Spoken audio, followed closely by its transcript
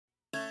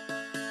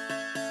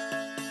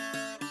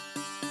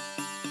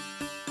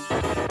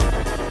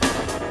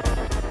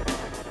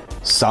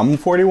Sum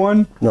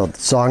 41? No,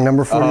 song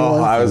number 41.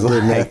 Oh, I was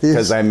like,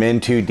 because I'm in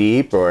too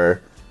deep,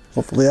 or...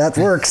 Hopefully that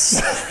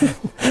works.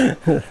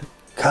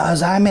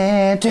 Because I'm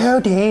in too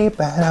deep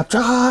and I'm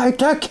trying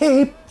to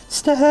keep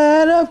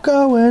instead of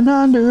going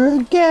under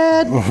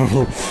again.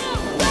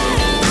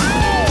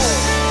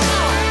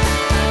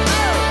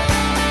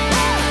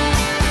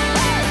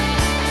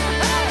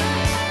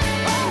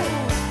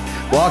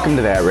 Welcome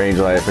to That Range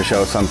Life, a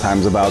show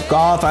sometimes about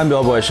golf. I'm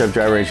Bill Boy, Chef,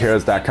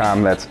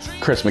 DriveRangeHeroes.com. That's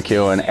Kris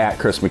McEwen, at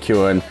Kris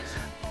McEwen,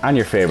 on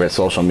your favorite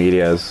social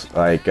medias,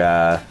 like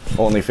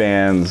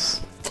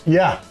OnlyFans,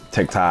 yeah,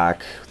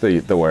 TikTok,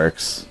 the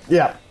works.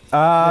 Yeah.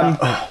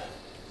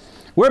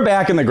 We're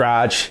back in the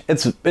garage.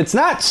 It's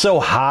not so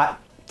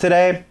hot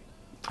today.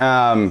 It's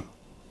a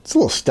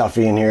little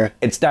stuffy in here.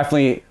 It's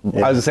definitely,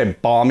 I was gonna say,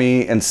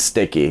 balmy and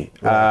sticky.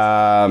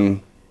 Right.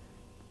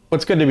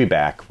 It's good to be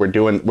back. We're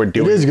doing. It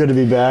is good to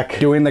be back.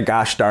 Doing the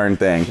gosh darn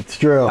thing. It's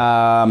true.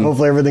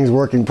 Hopefully everything's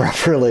working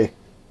properly.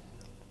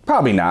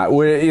 Probably not.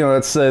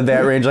 It's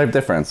that range life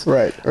difference.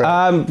 Right.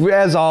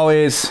 As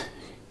always,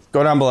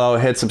 go down below,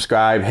 hit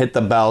subscribe, hit the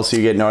bell so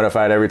you get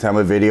notified every time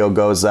a video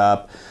goes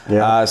up.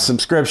 Yeah.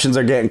 Subscriptions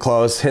are getting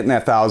close, hitting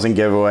that 1,000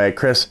 giveaway.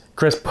 Kris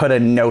put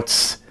a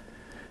notes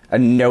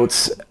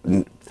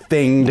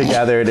thing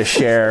together to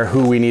share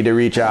who we need to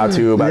reach out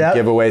to about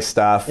giveaway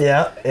stuff.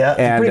 Yeah. It's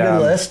a pretty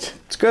good list.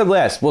 It's a good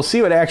list. We'll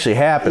see what actually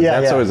happens.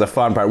 That's always the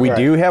fun part. We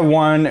do have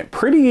one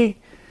pretty...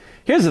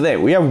 Here's the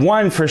thing. We have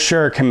one for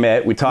sure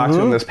commit. We talked to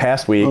them this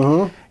past week,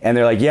 and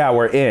they're like, yeah,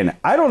 we're in.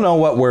 I don't know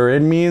what we're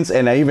in means,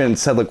 and I even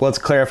said, like, let's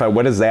clarify,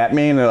 what does that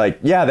mean? And they're like,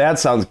 yeah, that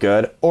sounds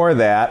good, or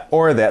that.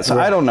 So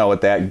I don't know what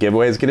that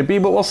giveaway is going to be,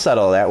 but we'll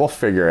settle that. We'll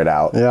figure it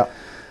out. Yeah.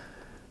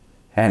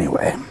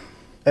 Anyway.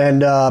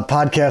 And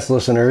podcast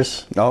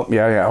listeners. Oh,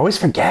 yeah. I always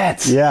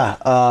forget.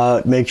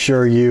 Yeah. Make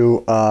sure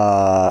you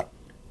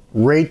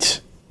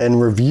rate and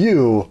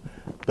review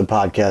the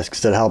podcast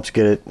because it helps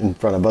get it in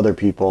front of other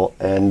people.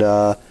 And,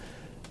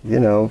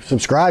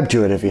 subscribe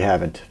to it if you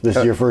haven't. This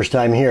is your first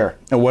time here.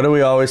 And what do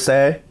we always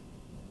say?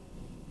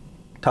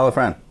 Tell a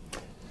friend.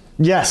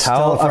 Yes,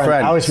 tell a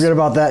friend. I always forget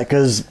about that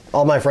because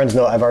all my friends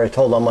know. I've already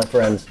told all my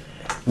friends.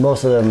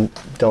 Most of them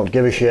don't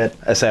give a shit.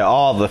 I say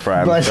all of the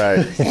friends. But,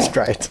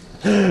 right.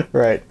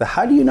 Right.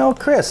 How do you know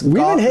Kris? We've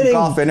been hitting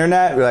golf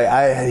internet. We're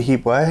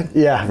like, what?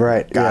 Yeah,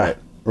 right. Got it.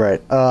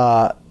 Right.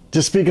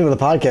 Just speaking of the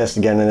podcast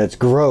again and its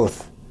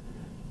growth,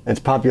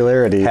 its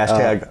popularity.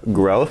 #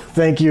 growth.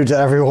 Thank you to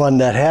everyone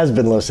that has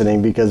been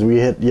listening because we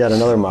hit yet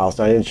another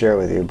milestone. I didn't share it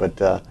with you,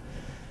 but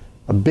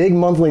a big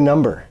monthly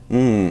number.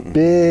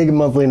 Big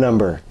monthly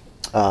number.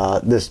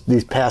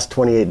 These past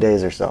 28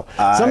 days or so.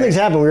 Something's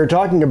happened. We were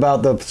talking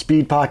about the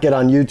speed pocket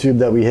on YouTube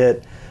that we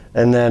hit,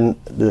 and then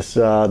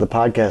the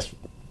podcast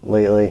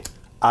lately.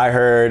 I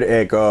heard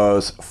it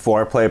goes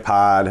foreplay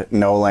pod,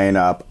 no lane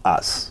up,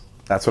 us.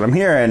 That's what I'm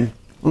hearing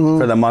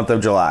for the month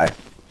of July.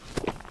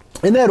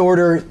 In that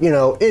order,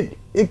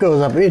 it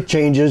goes up, it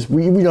changes.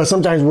 We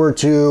sometimes we're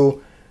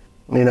too,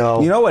 You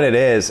know what it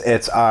is?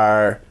 It's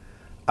our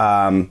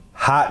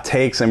hot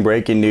takes and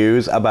breaking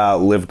news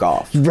about live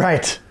golf.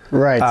 Right.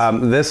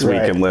 This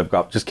week in live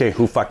golf. Just kidding.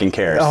 Who fucking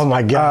cares? Oh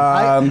my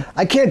God.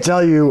 I can't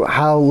tell you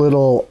how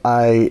little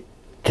I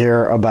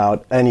care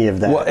about any of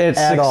that. Well, it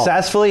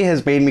successfully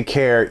has made me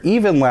care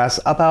even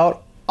less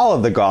about all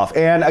of the golf.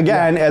 And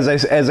again, as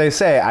I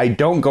say, I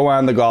don't go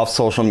on the golf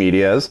social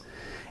medias.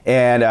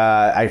 And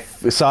I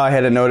saw I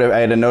had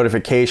a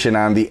notification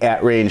on the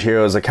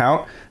 @RangeHeroes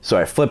account, so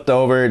I flipped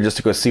over just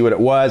to go see what it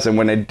was. And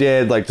when I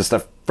did, just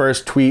the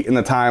first tweet in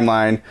the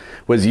timeline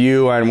was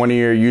you on one of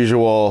your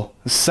usual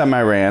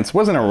semi-rants.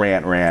 Wasn't a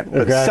rant,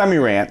 but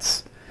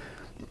semi-rants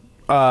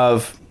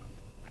of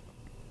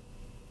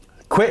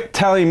quit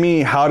telling me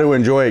how to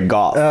enjoy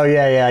golf. Oh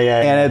yeah.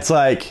 And it's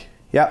like,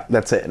 yep,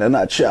 that's it in a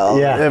nutshell.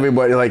 Yeah.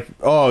 Everybody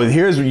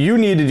you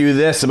need to do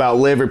this about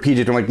live or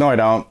PGA. I'm like, no, I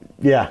don't.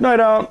 Yeah. No, I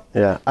don't.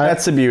 Yeah.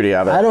 That's the beauty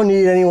of it. I don't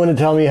need anyone to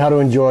tell me how to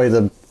enjoy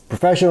the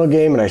professional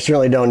game, and I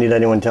certainly don't need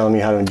anyone telling me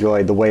how to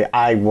enjoy the way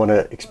I want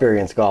to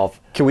experience golf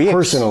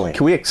personally.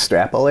 Can we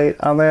extrapolate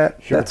on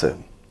that? Sure. That's a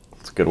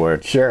good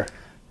word. Sure.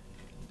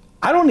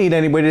 I don't need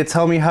anybody to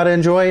tell me how to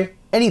enjoy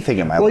anything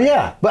in my life. Well,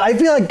 yeah, but I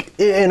feel like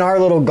in our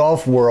little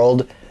golf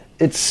world,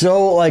 it's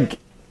so I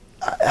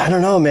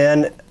don't know,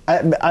 man.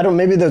 I don't.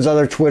 Maybe there's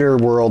other Twitter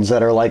worlds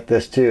that are like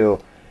this too.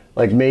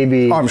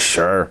 Maybe I'm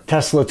sure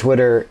Tesla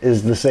Twitter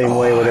is the same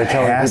way where they're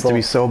telling people it has to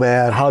be so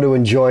bad how to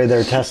enjoy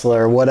their Tesla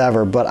or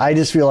whatever. But I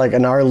just feel like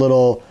in our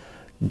little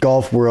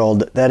golf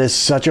world, that is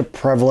such a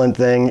prevalent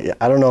thing.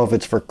 I don't know if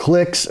it's for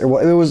clicks or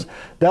what.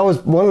 That was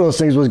one of those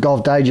things. Was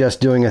Golf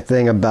Digest doing a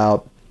thing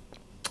about?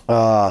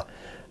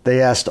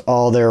 They asked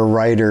all their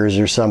writers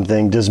or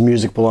something, does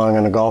music belong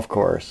on a golf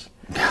course?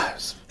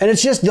 Yes. And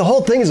it's just the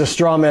whole thing is a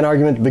straw man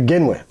argument to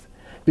begin with,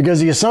 because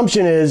the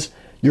assumption is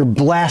you're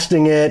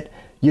blasting it.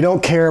 You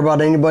don't care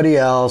about anybody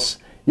else.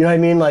 You know what I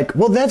mean? Like,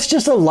 well, that's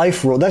just a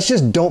life rule. That's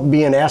just don't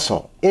be an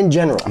asshole in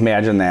general.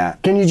 Imagine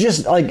that. Can you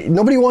just, like,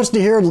 nobody wants to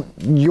hear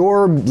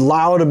your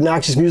loud,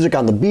 obnoxious music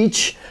on the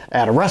beach,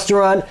 at a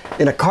restaurant,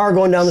 in a car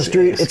going down the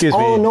street. Excuse it's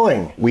all me.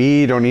 annoying.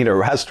 We don't need a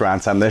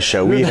restaurants on this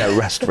show. We need a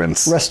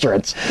restaurants.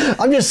 Restaurants.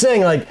 I'm just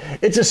saying, like,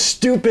 it's a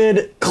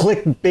stupid,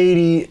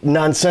 clickbaity,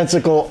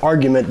 nonsensical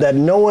argument that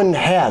no one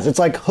has. It's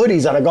like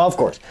hoodies on a golf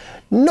course.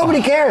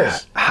 Nobody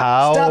cares.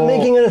 How? Stop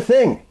making it a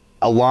thing.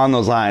 Along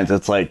those lines,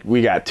 it's like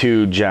we got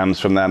 2 gems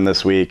from them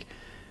this week.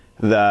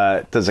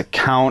 Does it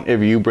count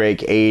if you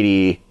break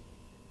 80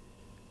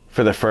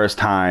 for the first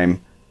time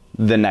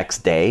the next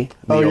day?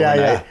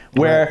 Yeah.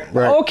 Where,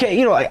 right. Okay,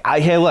 you know,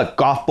 hey, look,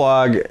 golf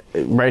blog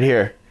right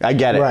here. I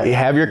get it. Right. You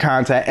have your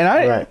content.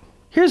 And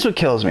here's what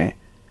kills me.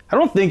 I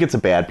don't think it's a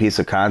bad piece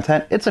of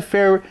content. It's a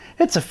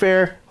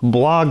fair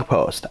blog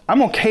post.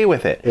 I'm okay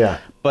with it. Yeah.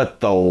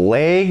 But the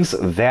legs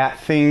that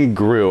thing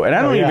grew, and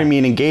I don't even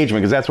mean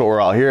engagement, because that's what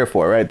we're all here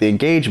for, right? The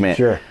engagement.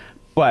 Sure.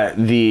 But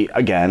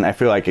again, I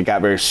feel like it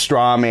got very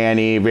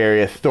straw-man-y,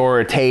 very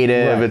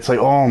authoritative. Right. It's like,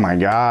 oh my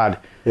God.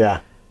 Yeah.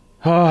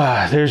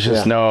 There's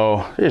just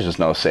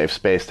no safe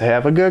space to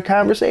have a good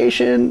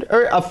conversation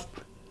or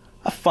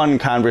a fun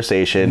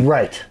conversation.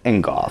 Right.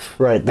 In golf.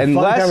 Right. The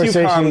Unless fun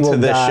conversation you come will to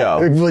this die.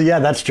 show. Well, yeah,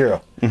 that's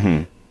true.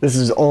 Mm-hmm. This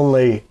is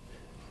only.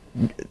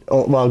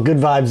 Well, good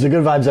vibes. The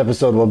good vibes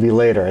episode will be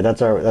later.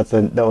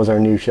 That was our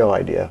new show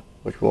idea,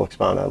 which we'll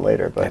expound on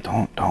later. But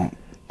don't.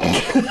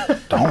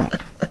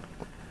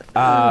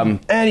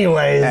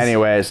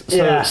 Anyways.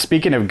 So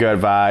speaking of good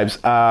vibes,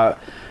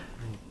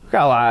 we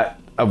got a lot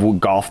of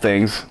golf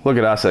things. Look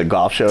at us at a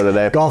golf show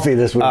today. Golfy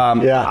this week.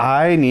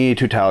 I need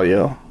to tell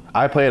you,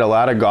 I played a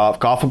lot of golf.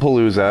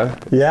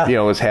 Golfapalooza. Yeah. You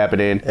know, was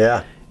happening.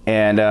 Yeah.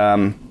 And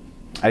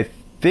I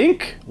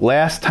think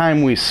last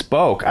time we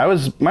spoke,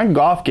 my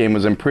golf game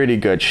was in pretty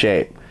good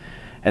shape.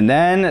 And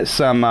then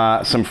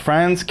some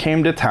friends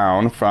came to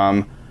town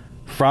from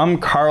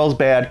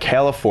Carlsbad,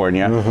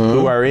 California,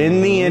 who are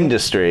in the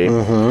industry.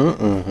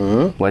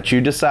 Let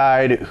you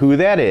decide who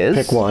that is.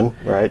 Pick one,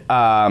 right?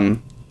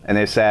 And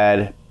they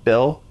said,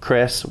 Bill,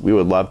 Kris, we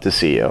would love to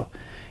see you.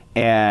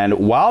 And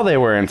while they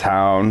were in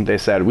town, they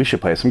said, we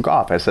should play some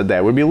golf. I said,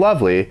 that would be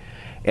lovely.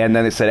 And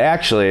then they said,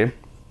 actually,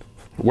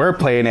 we're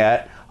playing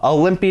at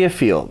Olympia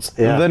Fields,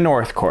 the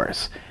North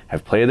Course.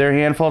 I've played there a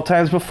handful of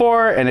times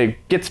before, and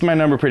it gets my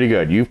number pretty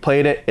good. You've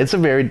played it. It's a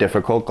very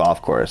difficult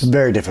golf course.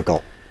 Very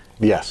difficult.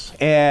 Yes.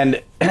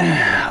 And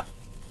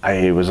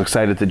I was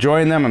excited to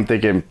join them. I'm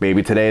thinking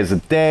maybe today is the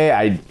day.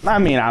 I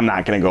mean, I'm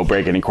not going to go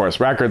break any course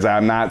records.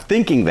 I'm not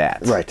thinking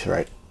that.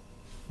 Right.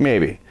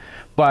 Maybe.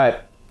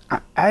 But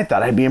I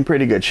thought I'd be in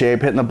pretty good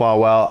shape, hitting the ball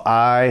well.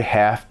 I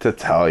have to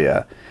tell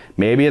you,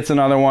 maybe it's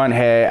another one.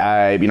 Hey,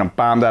 I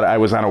bombed out. I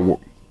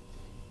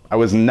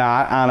was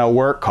not on a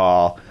work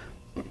call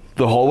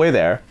the whole way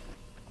there.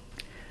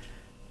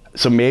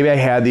 So maybe I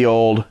had the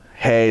old,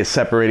 hey,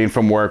 separating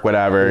from work,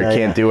 whatever,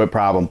 can't do it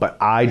problem. But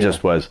I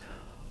just was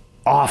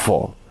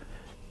awful.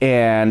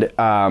 And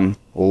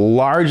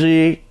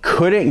largely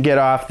couldn't get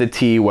off the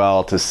tee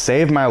well to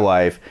save my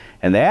life.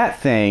 And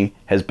that thing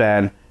has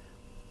been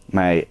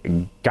my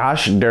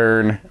gosh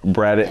darn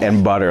bread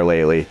and butter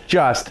lately.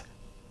 Just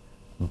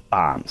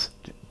bombs.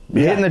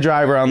 Hitting the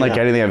driver unlike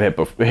anything I've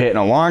hit in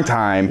a long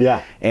time.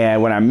 Yeah.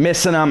 And when I'm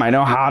missing them, I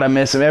know how to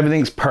miss them.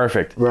 Everything's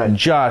perfect. Right.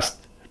 Just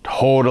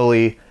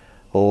totally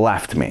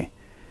left me.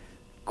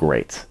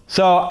 Great.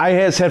 So I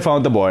had headphone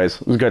with the boys.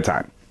 It was a good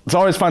time. It's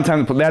always fun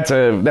time to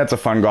play. That's a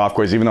fun golf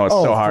course, even though it's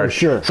so hard. For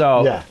sure.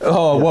 So,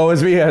 woe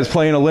is me. I was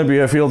playing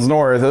Olympia Fields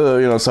North,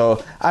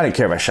 so I didn't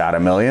care if I shot a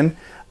million.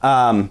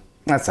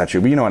 That's not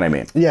true, but you know what I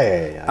mean.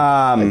 Yeah.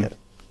 I get it.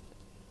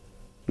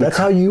 That's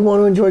how you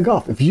want to enjoy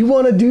golf. If you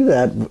want to do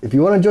that, if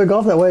you want to enjoy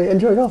golf that way,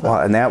 enjoy golf that way.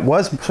 Well, and that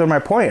was sort of my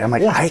point. I'm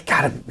like, I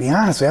gotta be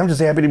honest with you, I'm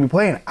just happy to be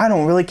playing. I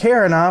don't really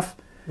care enough.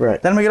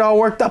 Right. Then we get all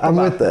worked up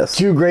about this.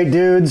 2 great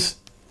dudes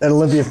at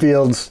Olympia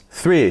Fields.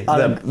 3.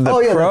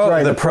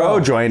 The pro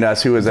joined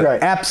us, who was an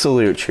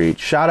absolute treat.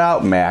 Shout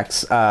out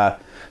Max.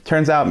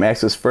 Turns out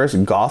Max's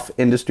first golf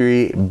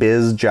industry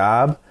biz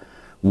job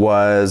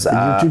was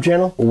YouTube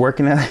channel?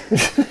 working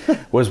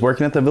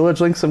at the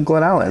Village Links of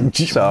Glen Ellen.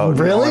 So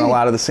really? Knowing a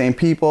lot of the same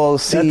people.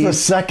 That's the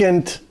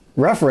second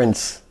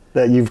reference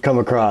that you've come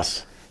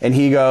across. And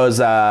he goes,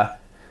 trying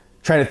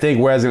to think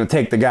where I was going to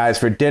take the guys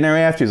for dinner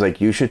after. He's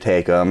like, you should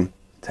take them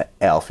to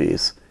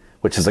Alfie's,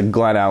 which is a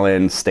Glen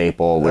Ellen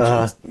staple, which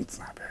is it's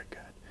not very good.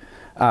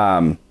 I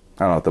don't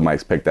know if the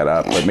mics picked that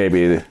up, but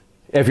maybe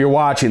if you're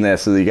watching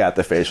this, you got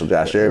the facial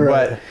gesture.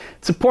 Right. But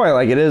it's a point,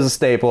 like it is a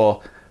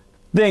staple.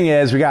 Thing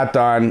is, we got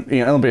done.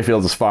 Olympia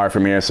Fields is far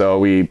from here, so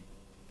we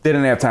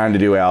didn't have time to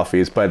do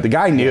Alfie's. But the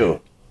guy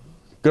knew.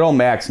 Good old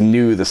Max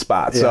knew the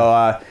spot. Yeah.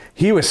 So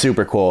he was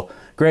super cool.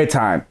 Great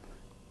time.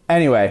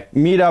 Anyway,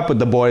 meet up with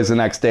the boys the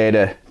next day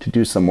to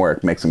do some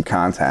work, make some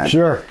content.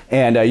 Sure.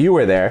 And you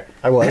were there.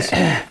 I was.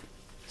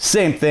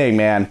 Same thing,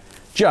 man.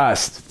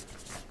 Just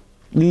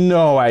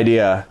no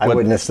idea. I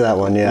witnessed that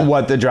one,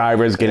 what the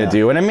driver is going to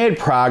do. And I made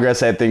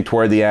progress, I think,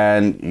 toward the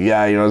end.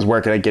 I was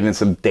working at getting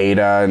some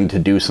data and to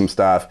do some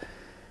stuff.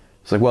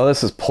 It's like, well,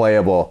 this is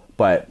playable,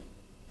 but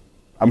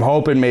I'm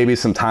hoping maybe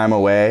some time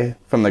away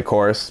from the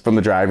course, from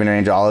the driving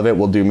range, all of it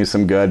will do me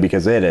some good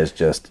because it is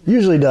just...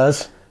 Usually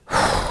does.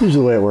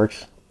 Usually the way it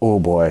works. Oh,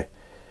 boy.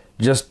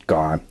 Just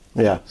gone.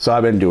 Yeah. So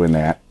I've been doing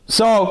that.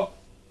 So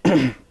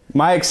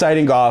my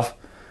exciting golf,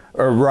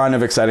 or run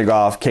of exciting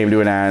golf, came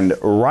to an end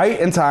right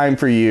in time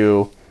for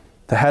you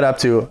to head up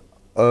to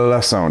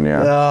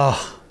Lawsonia.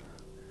 Oh.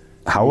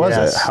 How was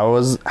it?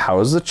 How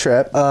was the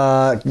trip?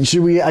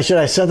 Should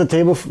I set the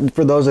table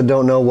for those that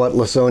don't know what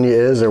Lawsonia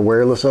is or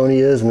where Lawsonia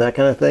is and that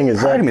kind of thing?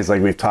 Part of me is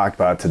like, we've talked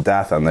about it to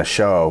death on the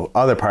show.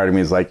 Other part of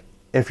me is like,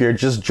 if you're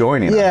just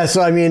joining us. Yeah,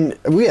 so I mean,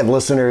 we have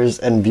listeners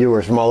and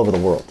viewers from all over the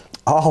world.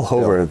 All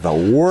over the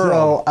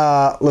world.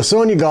 So,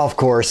 Lawsonia Golf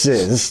Course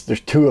there's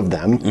two of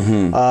them.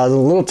 Mm-hmm. The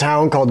little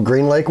town called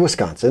Green Lake,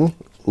 Wisconsin.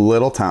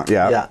 Little town,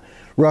 yeah. Yeah.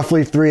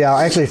 Roughly 3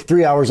 hours, actually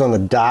 3 hours on the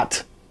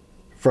dot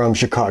from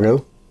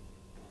Chicago.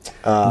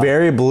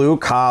 Very blue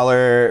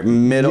collar,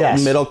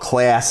 middle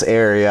class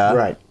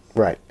area.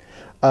 Right.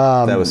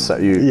 That was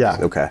yeah.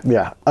 Okay.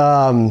 Yeah.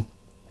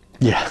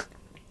 Yeah.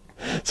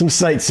 Some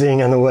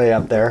sightseeing on the way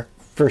up there,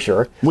 for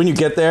sure. When you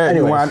get there,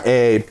 you want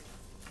a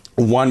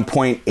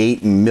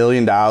 $1.8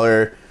 million,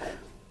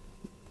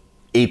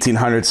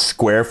 1,800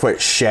 square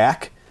foot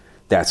shack.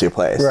 That's your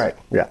place. Right.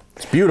 Yeah.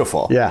 It's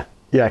beautiful. Yeah.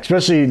 Yeah.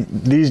 Especially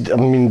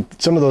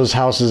some of those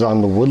houses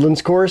on the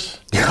Woodlands course.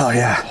 Oh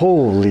yeah.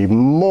 Holy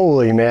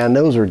moly, man.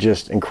 Those were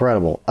just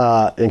incredible.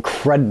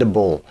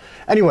 Incredible.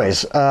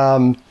 Anyways,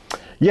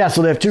 yeah,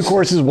 so they have two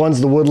courses.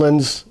 One's the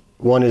Woodlands.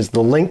 One is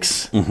the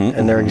Links.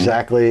 And they're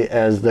exactly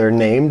as they're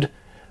named.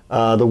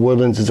 The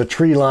Woodlands is a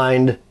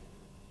tree-lined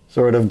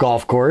sort of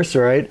golf course,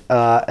 right?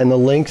 And the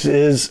Links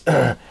is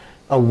a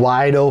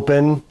wide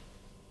open,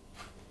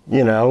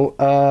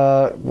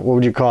 what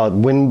would you call it?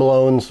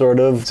 Wind-blown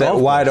sort of. Is that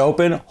wide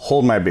open?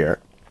 Hold my beer.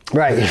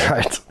 Right.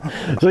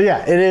 So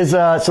yeah, it is.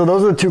 So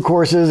those are the two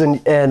courses,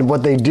 and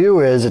what they do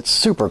is it's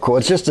super cool.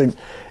 It's just a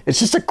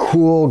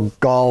cool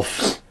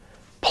golf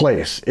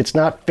place. It's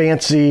not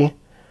fancy.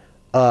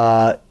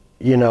 The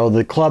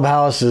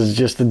clubhouse is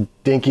just a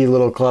dinky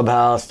little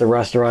clubhouse. The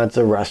restaurant's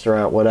a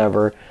restaurant,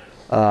 whatever.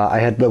 I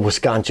had the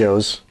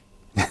Wiscon-chos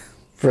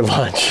for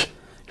lunch.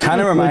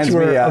 Kind of reminds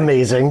me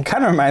amazing.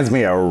 Kind of reminds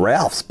me of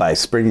Ralph's by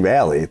Spring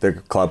Valley, the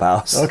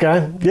clubhouse.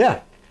 Okay. Yeah.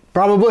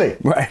 Probably.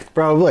 Right.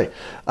 Probably.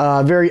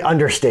 Very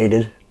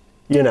understated,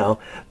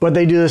 But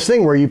they do this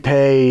thing where you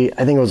pay,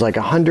 I think it was like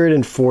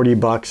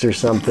 $140 or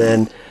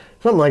something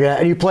like that,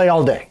 and you play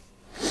all day.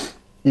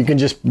 You can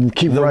just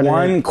keep running. The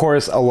one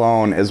course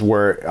alone is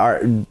worth,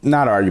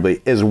 not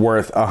arguably, is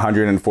worth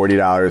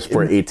 $140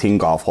 for 18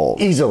 golf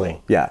holes.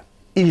 Easily. Yeah.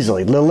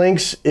 Easily. The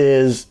Links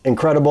is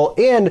incredible,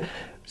 and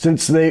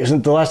since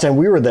the last time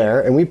we were there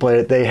and we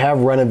played it, they have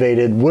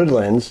renovated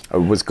Woodlands. I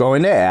was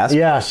going to ask.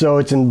 Yeah, so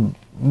it's in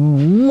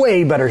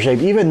way better shape.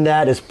 Even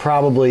that is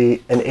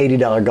probably an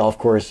 $80 golf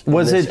course.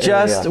 Was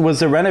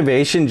the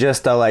renovation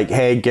just a like,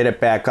 hey, get it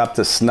back up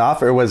to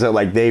snuff, or was it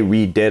like they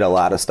redid a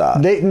lot of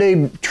stuff?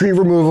 They tree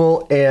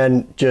removal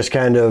and just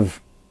kind of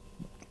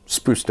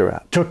spruced her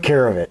up. Took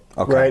care of it.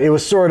 Okay. Right? It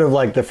was sort of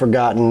like the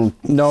forgotten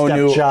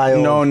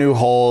stepchild. No new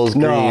holes,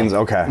 greens.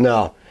 Okay.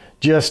 No,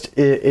 just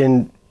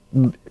in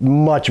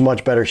much,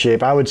 much better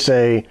shape. I would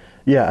say,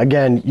 yeah,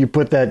 again, you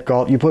put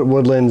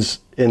Woodlands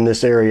in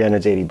this area and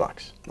it's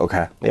 $80.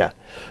 Okay. Yeah.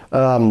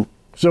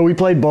 So we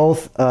played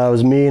both. It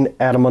was me and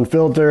Adam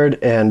Unfiltered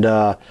and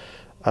the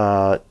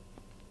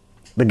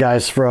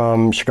guys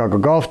from Chicago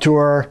Golf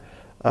Tour,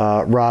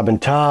 Rob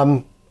and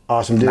Tom.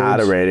 Awesome dudes.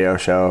 Not a radio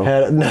show.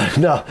 Had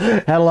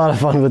a lot of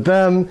fun with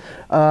them.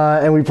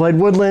 And we played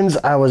Woodlands.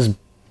 I was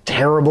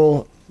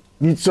terrible.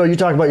 So you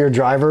talk about your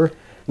driver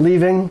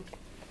leaving.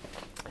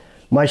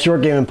 My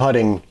short game and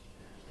putting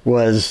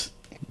was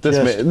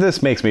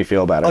this makes me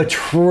feel better.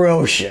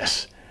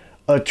 Atrocious.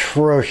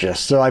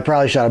 So I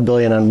probably shot $1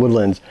 billion on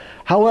Woodlands.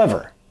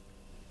 However,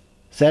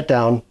 sat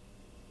down,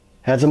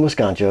 had some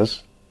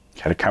Wiscon-chos.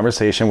 Had a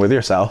conversation with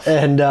yourself.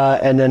 And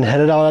then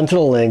headed out onto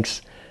the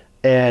links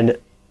and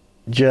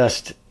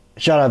just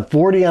shot a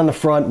 40 on the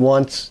front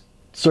once,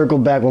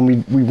 circled back when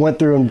we went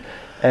through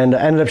and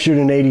ended up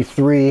shooting an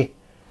 83.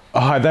 Oh,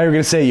 I thought you were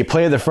going to say you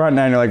played the front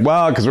nine. You're like,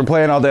 well, because we're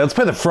playing all day. Let's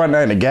play the front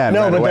nine again.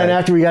 No, but then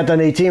after we got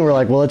done 18, we're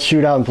like, well, let's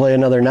shoot out and play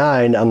another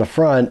 9 on the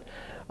front,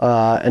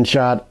 and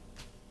shot,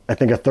 I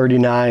think, a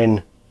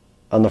 39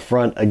 on the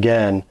front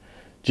again.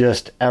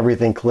 Just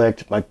everything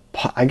clicked. I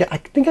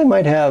think I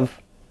might have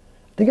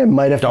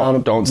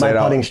found my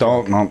putting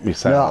stroke. Don't you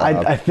say it. No,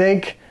 I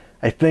think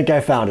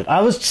I found it. I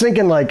was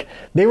thinking like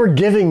they were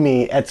giving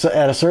me at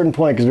a certain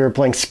point because we were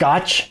playing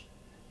Scotch.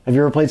 Have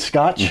you ever played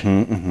Scotch?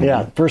 Mm-hmm.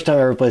 Yeah, first time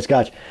I ever played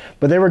Scotch.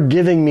 But they were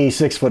giving me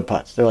 6-foot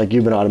putts. They're like,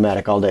 you've been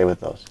automatic all day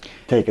with those.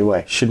 Take it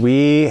away. Should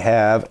we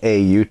have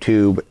a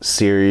YouTube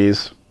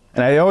series?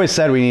 And I always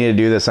said we need to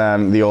do this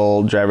on the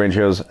old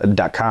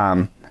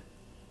driverangeshows.com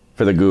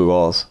for the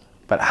Googles,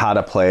 but how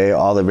to play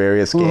all the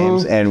various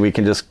games. And we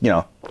can just, do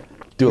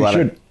a lot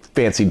of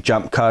fancy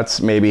jump cuts.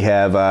 Maybe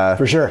have...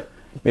 for sure.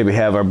 Maybe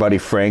have our buddy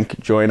Frank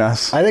join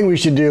us. I think we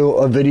should do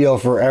a video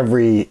for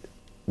every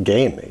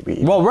game,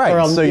 maybe. Well, right.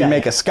 Or, so you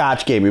make a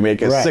Scotch game. You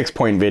make a Right.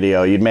 6-point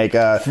video. You'd make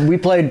a. We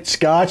played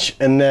Scotch,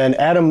 and then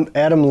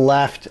Adam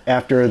left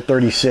after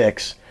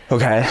 36.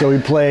 Okay. So we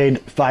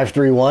played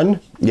 5-3-1.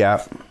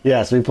 Yeah.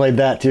 Yeah, so we played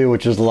that too,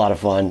 which was a lot of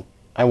fun.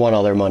 I won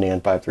all their money on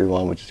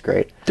 5-3-1, which is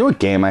great. Do a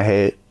game I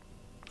hate.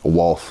 A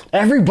Wolf.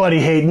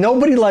 Everybody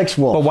nobody likes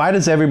Wolf. But why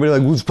does everybody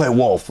like, let's play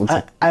Wolf?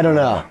 I don't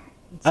know.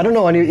 I don't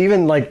know.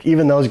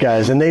 Even those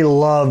guys, and they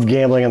love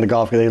gambling on the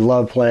golf. They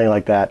love playing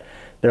like that.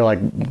 They're like,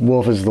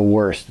 Wolf is the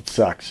worst. It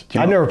sucks.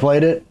 I've never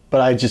played it, but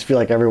I just feel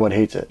like everyone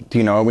hates it. Do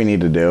you know what we need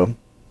to do?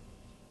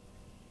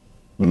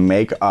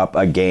 Make up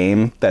a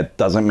game that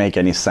doesn't make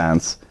any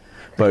sense,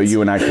 but you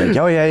and I can think,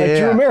 oh yeah, yeah, Like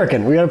True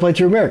American. We got to play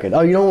True American.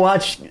 Oh, you don't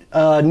watch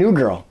New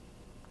Girl?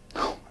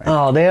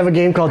 Oh, they have a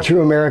game called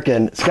True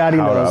American. Scotty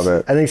knows.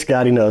 I think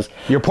Scotty knows.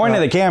 You're pointing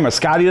at the camera.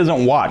 Scotty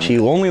doesn't watch. He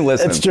only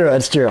listens. It's true.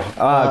 It's true.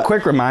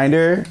 Quick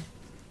reminder.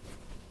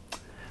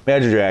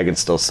 Magic Dragon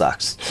still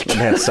sucks.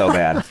 That's so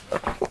bad.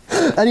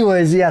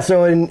 Anyways, yeah,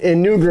 so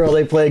in New Girl,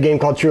 they play a game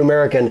called True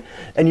American,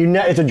 and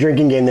it's a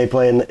drinking game they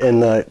play in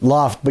the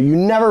loft, but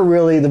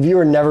the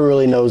viewer never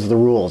really knows the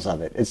rules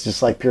of it. It's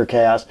just like pure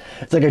chaos.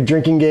 It's like a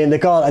drinking game.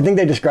 I think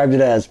they described it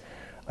as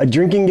a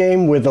drinking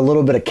game with a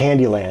little bit of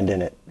Candyland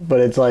in it,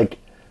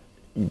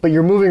 but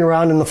you're moving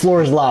around and the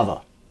floor is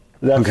lava.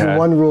 That's the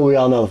one rule we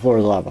all know, the floor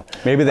is lava.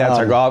 Maybe that's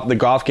our golf. The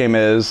golf game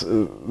is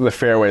the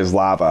fairway is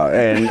lava,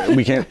 and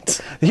we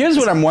can't. Here's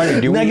what I'm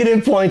wondering: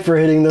 negative point for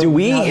hitting the. Do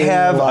we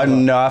have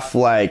enough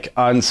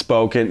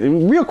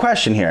unspoken? Real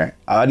question here: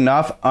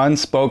 enough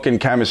unspoken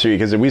chemistry?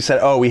 Because if we said,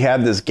 "Oh, we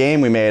have this game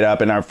we made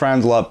up, and our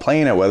friends love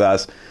playing it with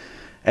us,"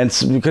 and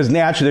because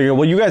naturally they go,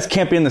 "Well, you guys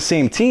can't be in the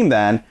same team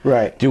then."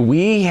 Right. Do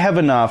we have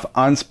enough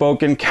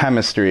unspoken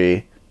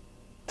chemistry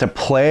to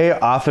play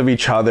off of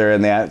each other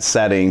in that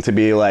setting to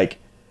be like?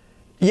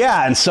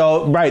 Yeah, and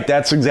so, right,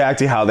 that's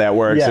exactly how that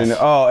works. Yes.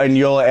 And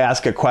you'll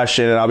ask a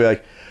question, and I'll be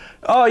like,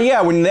 oh,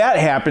 yeah, when that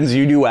happens,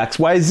 you do X,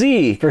 Y,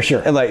 Z. For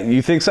sure. And,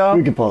 you think so?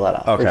 We could pull that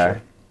off.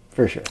 Okay.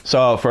 For sure.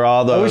 So, for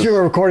all those... I wish we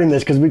were recording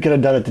this, because we could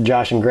have done it to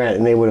Josh and Grant,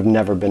 and they would have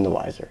never been the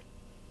wiser.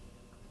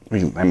 They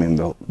don't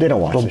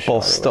watch the show. They'll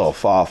both still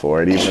fall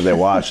for it, even if they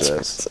watch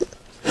this.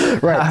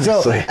 Right.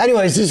 Obviously. So,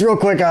 anyways, just real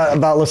quick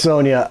about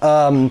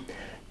Lawsonia.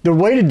 The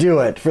way to do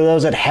it, for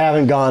those that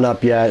haven't gone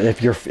up yet,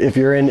 if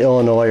you're in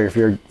Illinois or if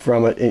you're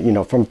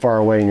from far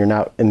away and you're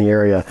not in the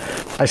area,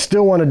 I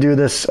still want to do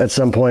this at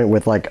some point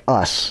with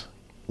us,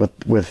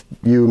 with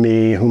you,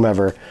 me,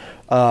 whomever.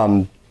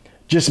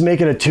 Just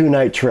make it a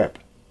 2-night trip,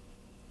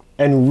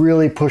 and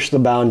really push the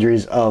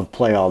boundaries of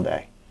play all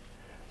day.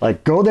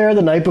 Like, go there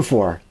the night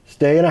before,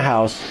 stay in a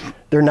house.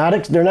 They're not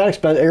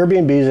expensive.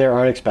 Airbnbs there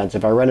aren't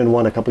expensive. I rented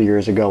one a couple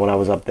years ago when I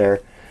was up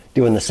there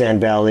doing the Sand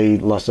Valley,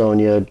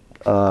 Lawsonia,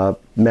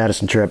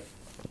 Madison trip.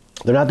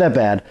 They're not that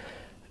bad.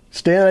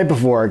 Stay the night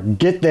before,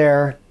 get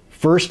there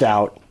first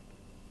out,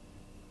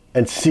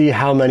 and see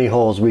how many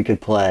holes we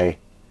could play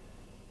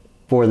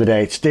for the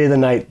day. Stay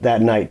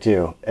that night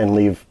too,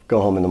 and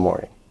go home in the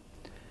morning.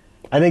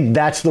 I think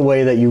that's the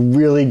way that you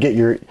really get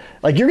you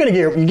get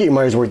your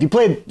money's worth. You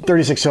played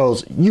 36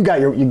 holes, you got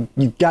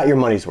your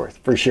money's worth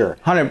for sure.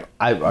 The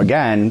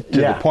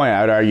point,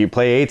 I would argue,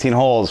 play 18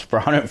 holes for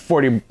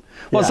 140.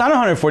 Well, it's not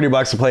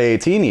 $140 to play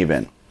 18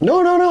 even. No.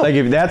 Like,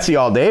 if that's the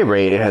all-day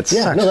rate, it's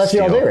that's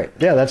the all-day rate.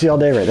 Yeah, that's the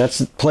all-day rate.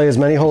 That's play as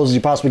many holes as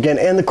you possibly can.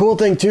 And the cool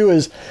thing, too,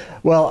 is,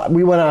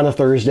 we went on a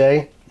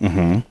Thursday.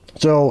 Mm-hmm.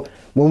 So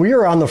when we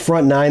were on the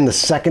front nine the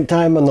second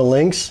time on the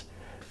links,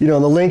 on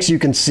the links you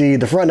can see,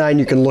 the front nine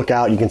you can look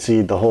out, you can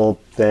see the whole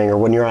thing. Or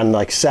when you're on,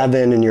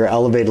 7 and you're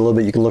elevated a little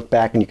bit, you can look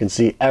back and you can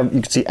see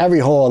every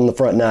hole on the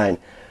front nine.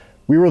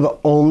 We were the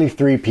only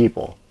 3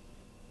 people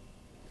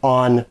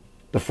on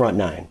the front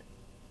nine.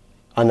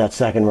 On that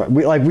second run,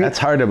 that's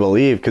hard to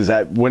believe because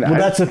that's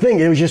the thing.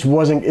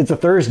 It's a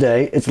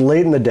Thursday. It's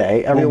late in the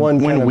day.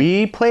 Everyone.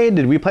 We played,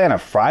 did we play on a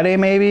Friday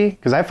maybe?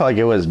 Because I felt like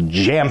it was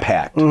jam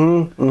packed.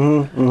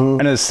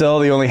 And it's still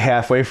the only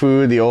halfway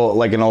food.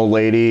 An old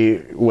lady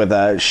with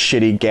a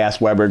shitty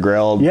gas Weber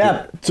grill.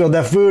 Yeah. So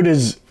that food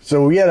is.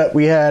 So we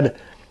had.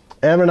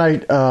 Em and I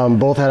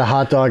both had a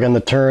hot dog on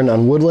the turn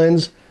on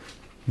Woodlands.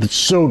 It's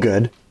so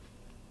good.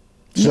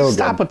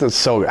 Stop with the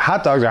so good.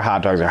 Hot dogs are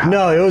hot dogs.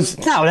 No,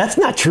 that's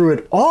not true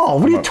at all.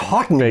 What are you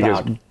talking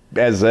about?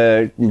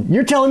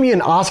 You're telling me an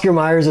Oscar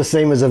Mayer is the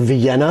same as a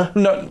Vienna?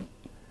 No.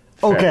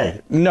 Okay.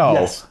 No.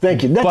 Yes.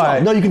 Thank you. That's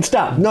all. No, you can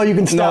stop. No.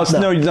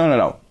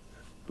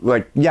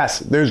 No. Yes,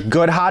 there's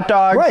good hot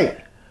dogs. Right.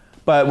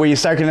 But when you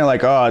start getting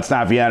it's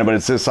not Vienna, but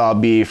it's this all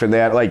beef and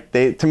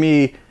that, to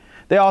me,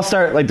 they all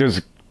start, there's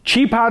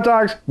cheap hot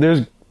dogs,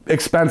 there's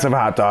expensive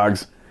hot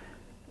dogs.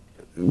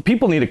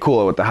 People need to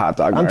cool it with the hot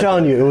dog. I'm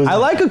telling you, I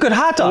like a good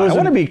hot dog. I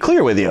want to be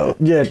clear with you.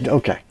 Yeah,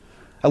 okay.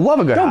 I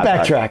love a good hot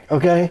dog. Don't backtrack,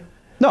 okay?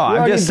 No,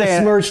 I'm just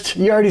saying.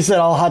 You already said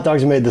all hot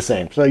dogs are made the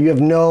same, so you have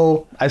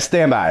no. I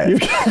stand by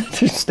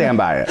it. Stand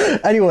by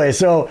it. Anyway,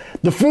 so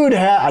the food,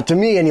 to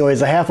me, anyways,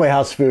 the halfway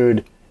house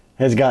food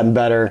has gotten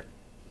better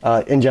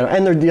in general.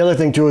 And the other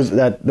thing too is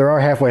that there are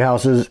halfway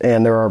houses,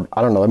 and there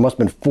must have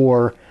been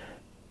 4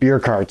 beer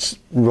carts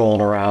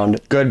rolling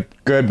around. Good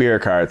beer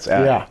carts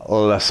at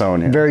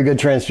Lawsonia. Very good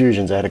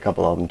transfusions. I had a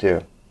couple of them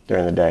too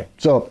during the day.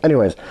 So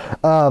anyways,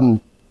 so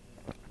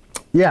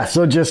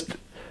just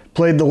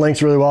played the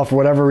links really well. For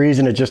whatever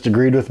reason, it just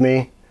agreed with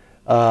me.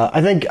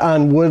 I think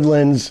on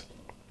Woodlands,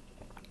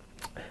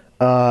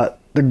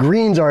 the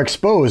greens are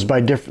exposed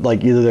by different,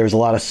 like either there's a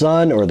lot of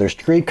sun or there's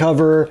tree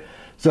cover.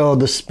 So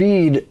the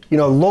speed,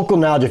 local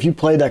knowledge, if you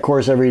played that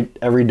course every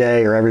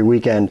day or every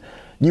weekend,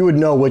 you would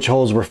know which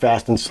holes were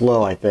fast and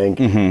slow, I think.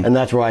 Mm-hmm. And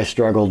that's where I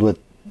struggled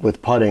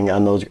with putting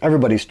on those.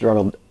 Everybody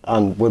struggled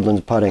on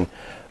Woodlands putting.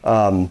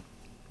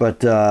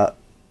 But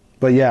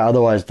yeah,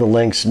 otherwise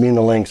me and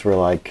the links were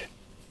like,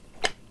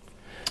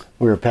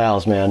 we were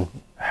pals, man.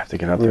 I have to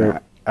get up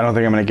there. I don't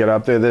think I'm going to get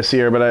up there this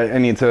year, but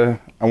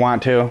I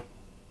want to.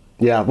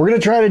 Yeah, we're going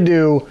to try to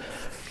do,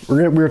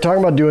 we were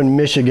talking about doing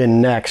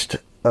Michigan next,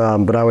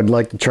 but I would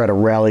like to try to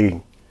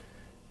rally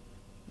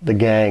the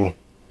gang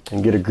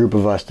and get a group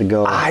of us to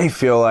go. I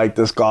feel like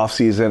this golf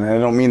season, and I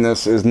don't mean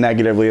this as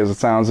negatively as it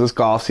sounds, this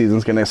golf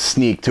season's going to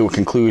sneak to a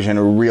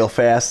conclusion real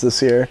fast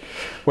this year.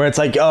 Where it's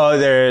like,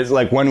 there's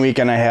like one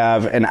weekend I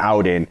have an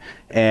outing,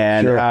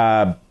 and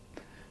sure.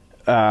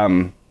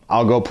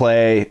 I'll go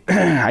play.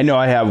 I know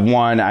I have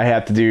one I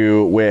have to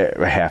do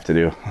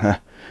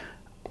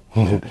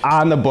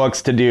on the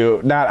books to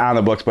do, not on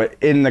the books, but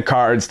in the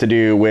cards to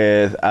do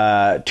with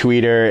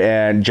Tweeter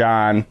and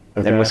John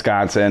in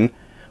Wisconsin,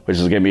 which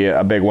is going to be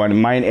a big one.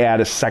 Might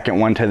add a second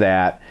one to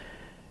that.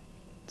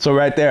 So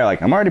right there,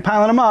 like, I'm already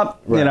piling them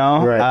up,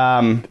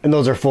 Right. And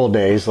those are full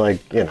days,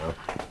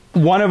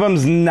 One of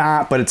them's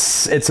not, but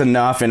it's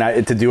enough,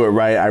 and to do it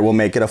right, I will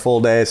make it a full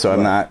day, so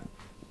I'm not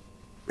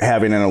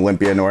having an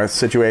Olympia North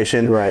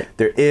situation. Right.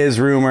 There is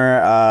rumor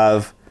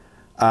of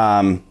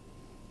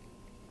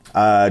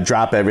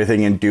drop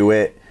everything and do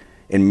it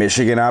in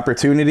Michigan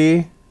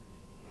opportunity.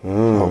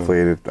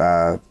 Hopefully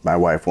my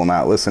wife will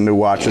not listen to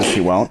watches. She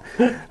won't.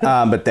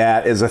 But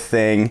that is a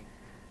thing.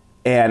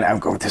 And I'm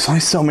going, there's only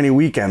so many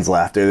weekends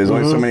left. There's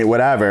only so many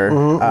whatever.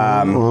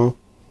 And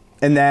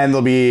then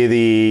there'll be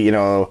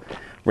the,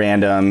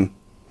 random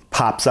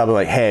pops up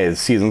like, hey, the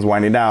season's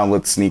winding down.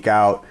 Let's sneak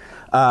out.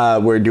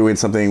 We're doing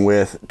something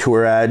with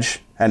Tour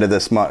Edge end of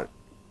this month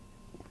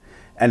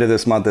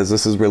as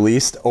this is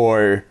released,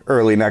 or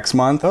early next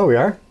month. Oh, we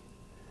are?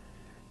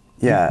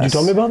 Yeah. You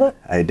told me about that?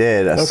 I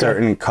did. A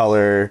certain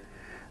color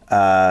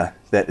that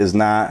is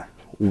not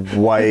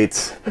white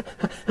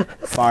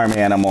farm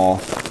animal.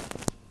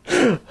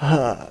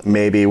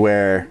 Maybe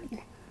where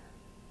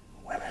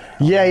women.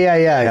 Yeah.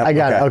 Yep, I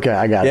got it. Okay,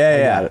 I got it.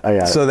 Yeah. I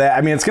got it. So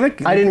that, it's gonna.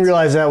 I didn't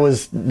realize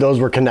those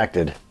were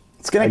connected.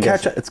 It's gonna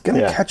catch up. It's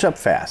gonna catch up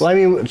fast.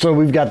 Well, so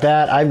we've got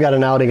that. I've got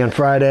an outing on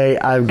Friday.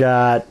 I've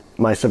got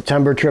my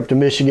September trip to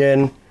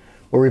Michigan,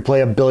 where we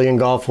play 1 billion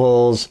golf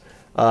holes.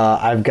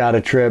 I've got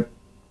a trip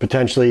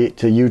potentially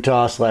to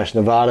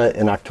Utah/Nevada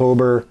in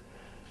October,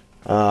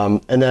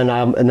 and then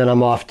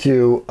I'm off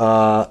to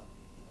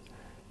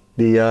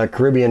the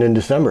Caribbean in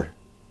December.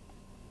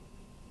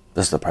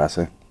 That's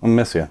depressing. I'll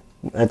miss you.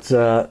 That's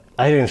I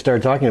didn't even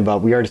start talking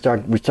about. We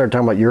started talking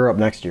about Europe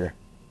next year.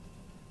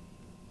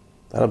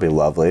 That'll be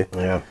lovely.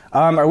 Yeah.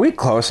 Are we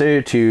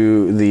closer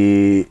to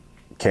the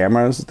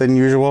cameras than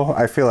usual?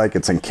 I feel like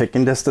it's in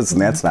kicking distance, and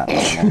that's not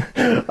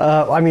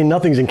normal.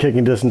 Nothing's in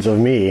kicking distance of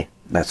me.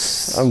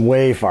 I'm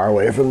way far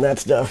away from that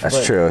stuff.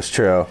 That's true. It's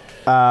true.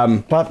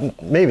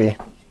 But maybe.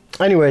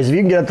 Anyways, if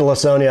you can get up to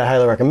Lawsonia, I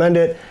highly recommend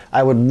it.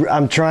 I'm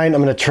going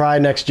to try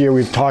next year.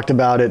 We've talked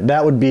about it.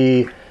 That would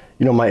be,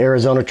 my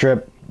Arizona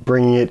trip,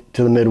 bringing it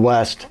to the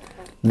Midwest.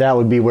 That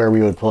would be where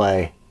we would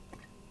play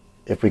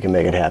if we can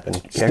make it happen.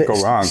 Can't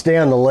go wrong. Stay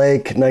on the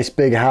lake, nice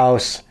big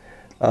house.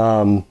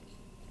 Pull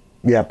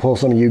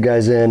some of you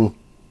guys in.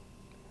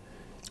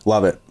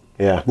 Love it.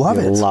 Yeah. Love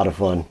it. A lot of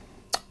fun.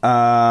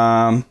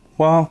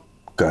 Well,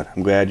 good.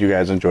 I'm glad you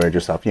guys enjoyed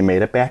yourself. You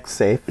made it back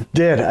safe. I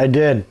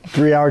did.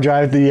 3-hour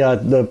drive.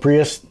 The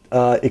Prius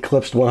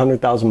eclipsed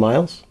 100,000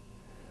 miles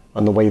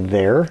on the way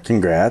there.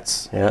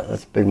 Congrats. Yeah,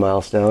 that's a big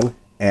milestone.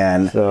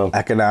 And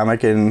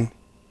economic and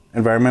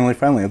environmentally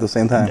friendly at the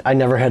same time. I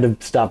never had to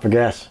stop for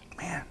gas.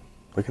 Man,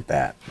 look at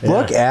that. Yeah.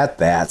 Look at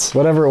that.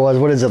 Whatever it was,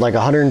 what is it, like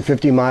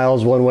 150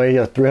 miles one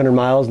way, 300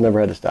 miles, never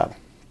had to stop.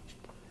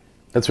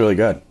 That's really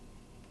good.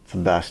 It's the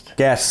best.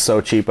 Gas is so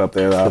cheap up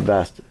there, though. It's the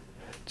best.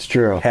 It's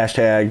true.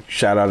 Hashtag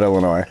shout out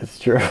Illinois. It's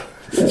true.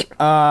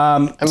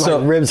 And my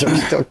ribs are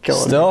still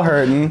killing me. Still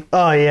hurting.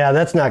 Oh, yeah,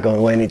 that's not going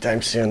away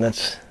anytime soon.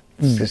 That's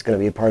just going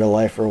to be a part of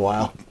life for a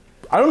while.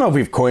 I don't know if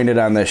we've coined it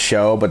on this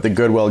show, but the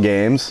Goodwill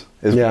Games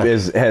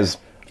has...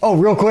 Oh,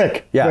 real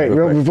quick. Yeah. Wait,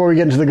 before we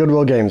get into the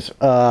Goodwill Games,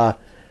 I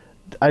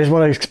just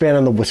want to expand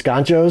on the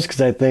Wiscon-chos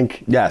because I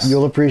think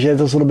you'll appreciate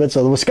this a little bit.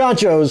 So the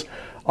Wiscon-chos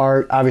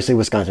are obviously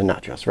Wisconsin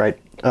nachos, right?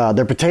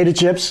 They're potato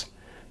chips.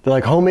 They're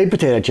like homemade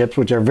potato chips,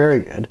 which are very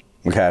good.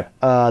 Okay.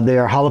 They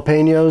are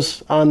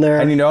jalapenos on there.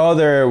 And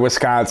they're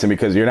Wisconsin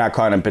because you're not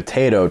calling them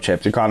potato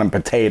chips. You're calling them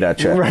potato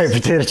chips. Right,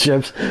 potato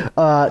chips.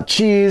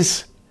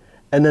 Cheese.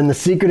 And then the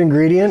secret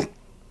ingredient,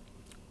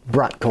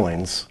 brat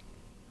coins.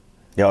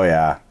 Oh,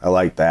 yeah. I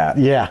like that.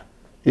 Yeah.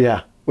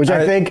 which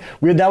I think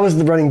that was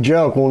the running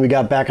joke when we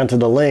got back onto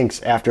the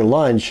links after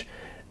lunch,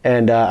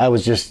 and I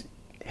was just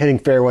hitting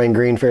fairway and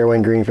green, fairway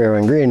and green, fairway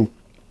and green.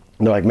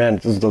 And they're like, man,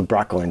 this is those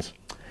Brock coins.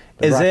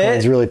 The Brock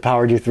coins really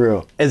powered you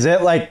through. Is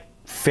it like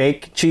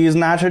fake cheese,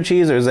 nacho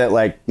cheese, or is it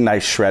like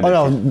nice shredded?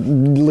 Oh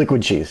no,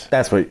 liquid cheese.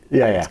 That's what.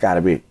 Yeah, it's got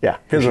to be. Yeah.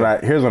 Here's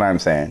what I'm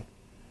saying.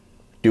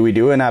 Do we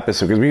do an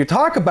episode? Because we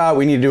talk about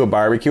we need to do a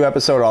barbecue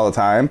episode all the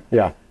time.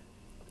 Yeah.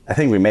 I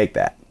think we make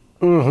that.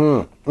 I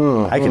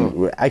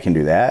can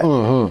do that.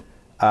 The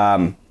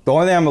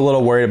only thing I'm a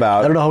little worried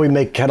about. I don't know how we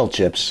make kettle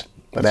chips.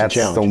 That's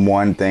the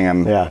one thing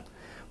I'm. Yeah.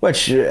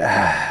 Which.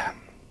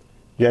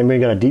 Yeah, I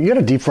mean, you got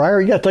a deep fryer.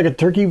 You got like a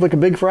turkey, like a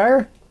big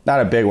fryer. Not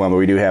a big one, but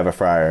we do have a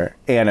fryer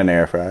and an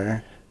air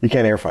fryer. You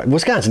can't air fry.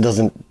 Wisconsin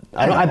doesn't.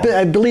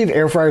 I believe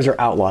air fryers are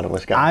outlawed in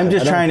Wisconsin. I'm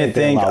just trying to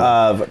think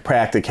of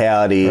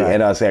practicality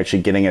and us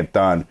actually getting it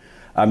done.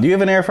 Do you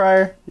have an air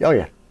fryer? Oh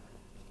yeah.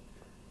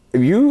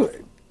 If you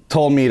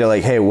told me to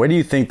like, hey, what do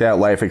you think that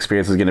life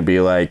experience is going to be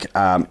like?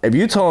 If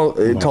you told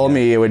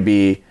me it would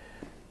be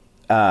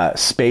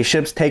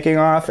spaceships taking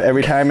off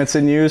every time it's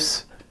in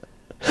use,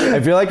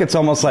 I feel like it's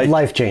almost like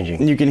life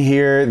changing. You can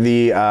hear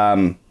the,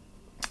 in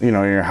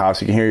your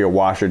house, you can hear your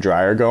washer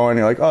dryer going.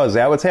 You're like, oh, is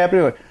that what's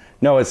happening? Like,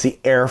 no, it's the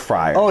air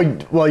fryer. Oh,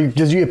 well,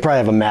 because you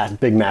probably have a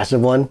big, massive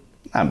one.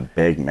 Not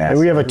big, massive. And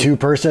we have a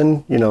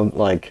 2-person.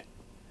 Like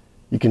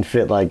you can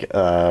fit like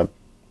I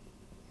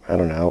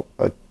don't know,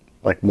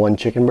 like one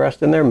chicken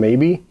breast in there,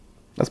 maybe.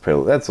 That's a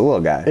little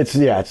guy.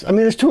 I mean,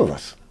 there's 2 of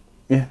us.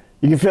 Yeah.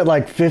 You can fit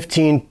like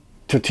 15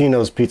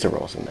 Totino's pizza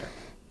rolls in there.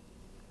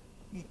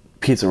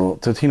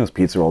 Totino's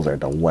pizza rolls are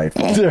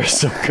delightful. They're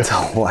so good.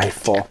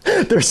 Delightful.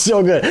 They're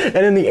so good.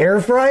 And in the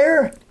air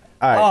fryer?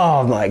 All right.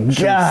 Oh my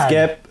God.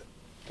 Skip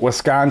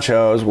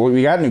Wiscon-chos. Well,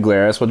 we got New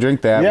Glarus. We'll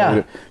drink that. Yeah.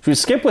 Should we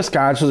skip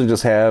Wiscon-chos and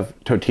just have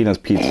Totino's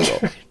pizza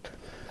rolls?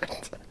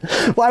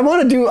 Well, I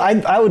want to do,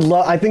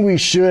 I think we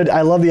should,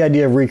 I love the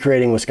idea of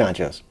recreating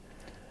Wiscon-chos.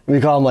 We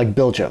call them like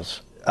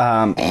Bilchos.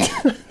 I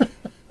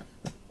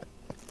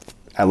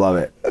love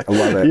it.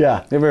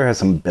 Yeah. You ever had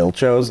some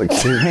Bilchos?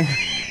 Excuse me?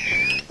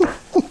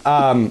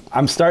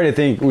 I'm starting to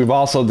think we've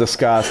also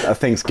discussed a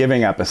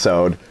Thanksgiving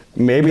episode.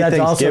 Maybe That's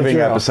Thanksgiving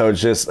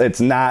episode's it's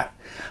not,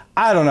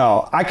 I don't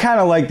know. I kind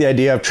of like the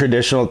idea of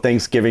traditional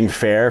Thanksgiving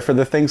fare for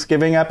the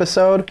Thanksgiving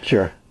episode.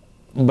 Sure.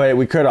 But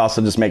we could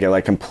also just make it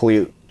like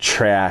complete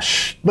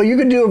trash. But you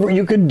could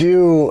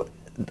do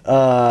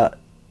a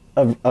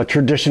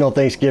traditional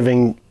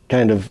Thanksgiving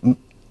kind of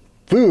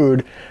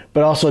food,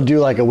 but also do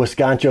like a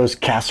Wiscon-chos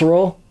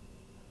casserole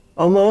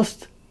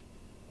almost.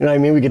 You know what I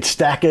mean? We could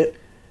stack it.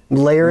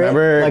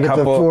 Remember it like it's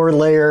a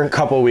 4-layer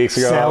couple weeks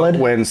ago salad?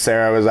 When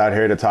Sarah was out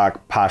here to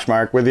talk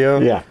Poshmark with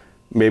you? Yeah.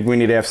 Maybe we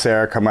need to have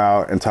Sarah come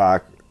out and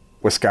talk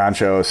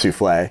Wiscon-chos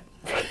souffle.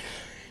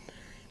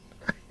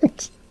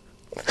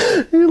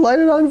 You light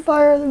it on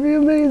fire, that'd be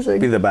amazing.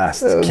 Be the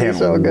best. Can't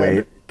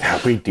wait.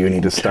 God, we do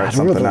need to start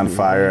something on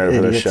fire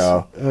for the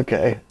show.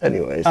 Okay,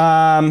 anyways.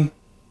 All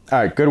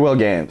right, Goodwill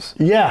Games.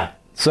 Yeah.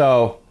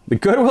 So, the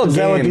Goodwill Games. Is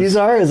that what these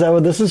are? Is that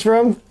what this is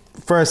from?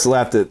 First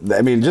left it,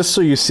 just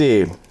so you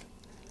see,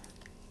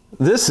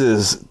 this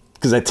is,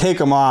 because I take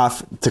them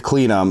off to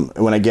clean them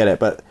when I get it,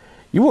 but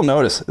you will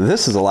notice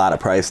this is a lot of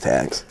price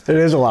tags. It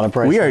is a lot of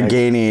price tags. We are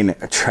gaining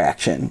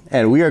traction,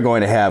 and we are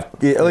going to have,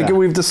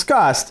 we've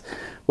discussed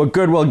what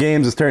Goodwill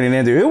Games is turning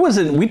into. It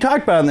wasn't, we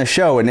talked about on the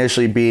show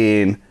initially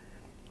being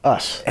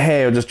us.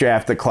 Hey, we'll just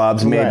draft the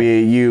clubs,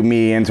 maybe you,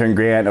 me, intern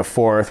Grant, a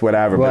 4th,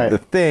 whatever, but the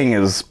thing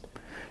is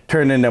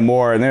turned into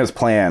more, and there's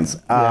plans.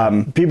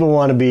 People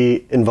want to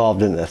be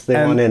involved in this. They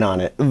want in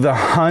on it. The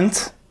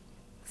hunt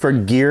for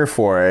gear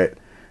for it,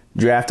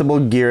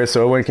 draftable gear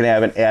so everyone can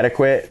have an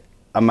adequate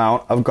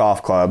amount of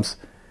golf clubs,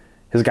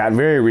 has gotten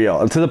very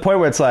real. And to the point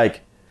where it's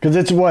like... Because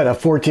it's what, a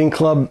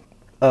 14-club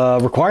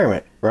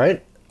requirement,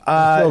 right?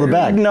 Fill the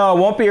bag. No,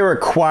 it won't be a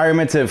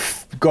requirement to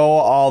go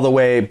all the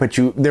way, but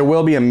there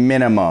will be a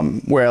minimum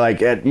where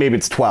maybe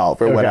it's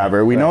 12 or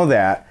whatever. We know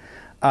that.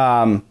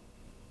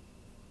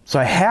 So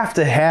I have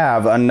to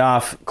have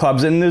enough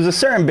clubs. And there's a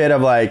certain bit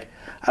of I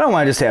don't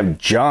want to just have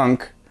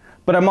junk.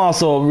 But I'm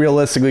also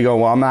realistically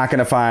going, well, I'm not going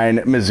to find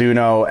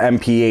Mizuno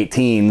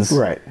MP18s.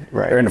 Right.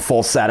 Or in a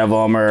full set of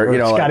them. Or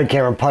Scotty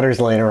Cameron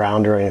putters laying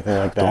around or anything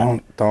like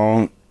that.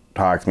 Don't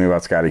talk to me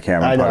about Scotty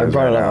Cameron putters. I know, I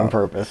brought it up on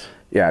purpose.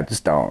 Yeah,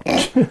 just don't.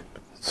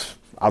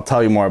 I'll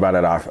tell you more about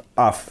it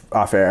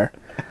off air.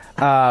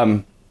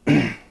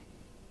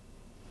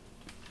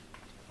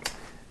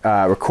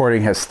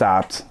 Recording has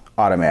stopped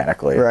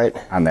automatically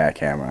on that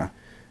camera.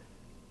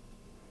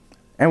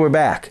 And we're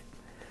back.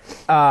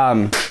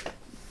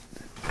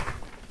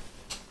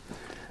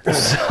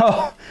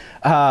 So,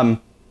 I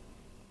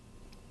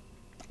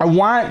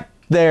want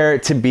there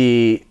to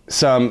be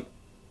some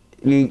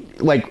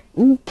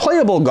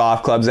playable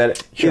golf clubs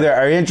that either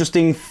are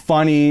interesting,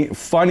 funny.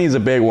 Funny is a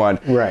big one.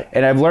 Right.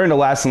 And I've learned a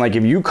lesson,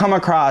 if you come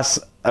across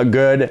a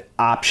good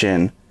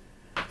option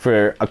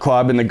for a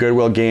club in the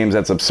Goodwill Games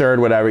that's absurd,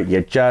 whatever, you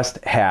just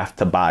have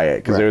to buy it.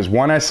 Because there's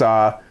one I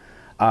saw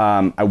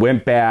I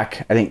went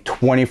back, I think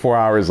 24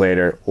 hours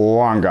later,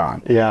 long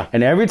gone. Yeah.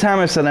 And every time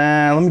I said,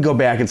 let me go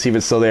back and see if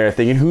it's still there,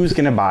 thinking, who's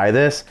going to buy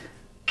this?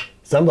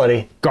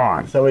 Somebody.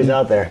 Gone. Somebody's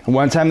out there.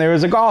 One time there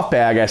was a golf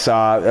bag. I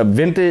saw a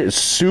vintage,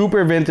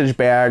 super vintage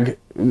bag.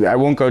 I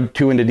won't go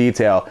too into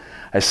detail.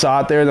 I saw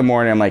it there in the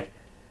morning. I'm like,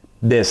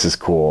 this is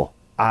cool.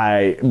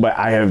 But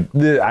I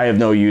have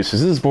no use.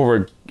 This is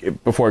before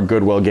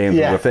Goodwill games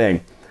was a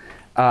thing.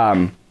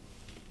 And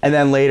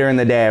then later in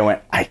the day, I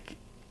went,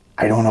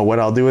 I don't know what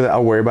I'll do with it.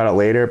 I'll worry about it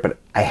later, but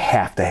I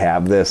have to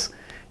have this.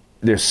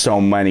 There's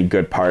so many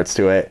good parts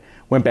to it.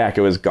 Went back,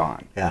 it was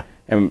gone. Yeah.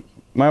 And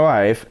my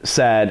wife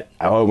said,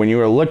 oh, when you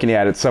were looking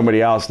at it,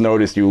 somebody else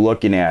noticed you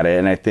looking at it.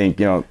 And I think,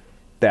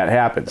 that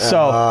happens.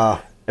 So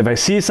if I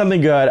see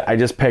something good, I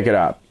just pick it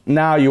up.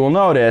 Now you will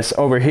notice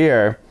over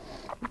here,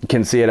 you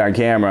can see it on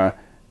camera,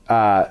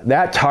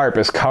 that tarp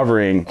is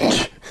covering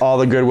all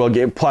the Goodwill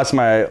game, plus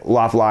my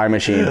Loft Lie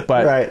machine.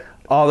 But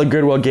all the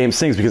Goodwill game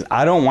things, because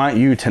I don't want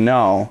you to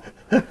know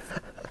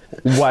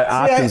what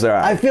options there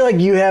are. I feel like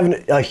you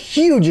have a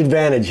huge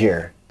advantage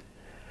here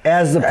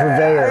as the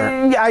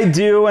purveyor. I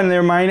do, and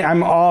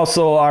I'm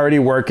also already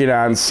working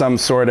on some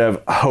sort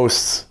of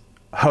host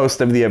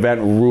of the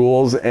event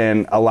rules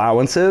and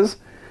allowances.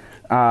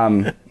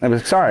 I'm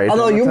sorry.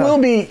 Although you will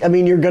be,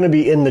 you're going to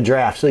be in the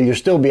draft, so you'll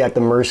still be at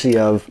the mercy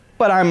of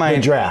the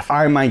draft.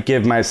 I might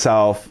give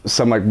myself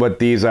some, but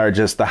these are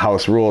just the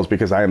house rules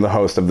because I am the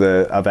host of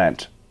the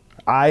event.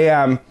 I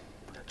am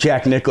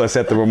Jack Nicklaus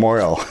at the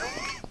memorial.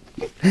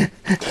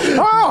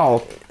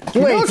 Oh!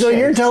 Wait, so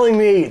you're telling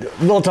me,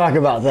 we'll talk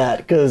about that,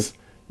 because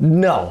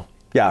no.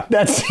 Yeah.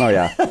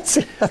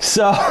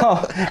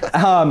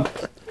 So,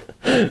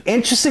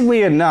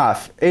 interestingly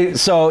enough,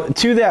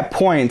 to that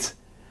point,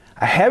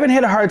 I haven't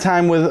had a hard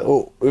time with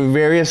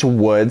various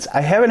woods.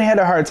 I haven't had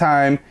a hard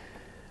time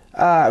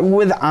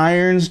with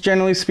irons,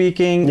 generally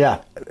speaking.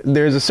 Yeah.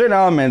 There's a certain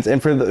element,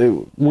 and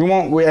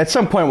at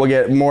some point we'll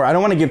get more. I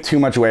don't want to give too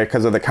much away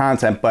because of the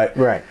content, but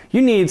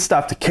you need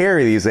stuff to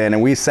carry these in,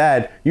 and we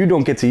said you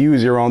don't get to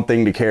use your own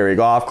thing to carry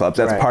golf clubs.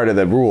 That's part of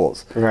the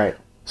rules. Right.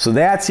 So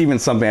that's even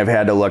something I've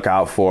had to look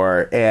out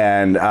for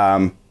and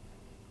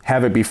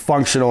have it be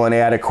functional and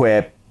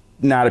adequate.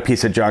 Not a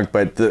piece of junk,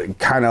 but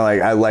kind of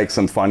I like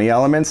some funny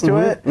elements to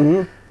it.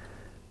 Mm-hmm.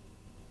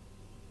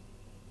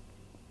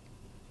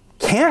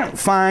 Can't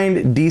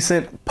find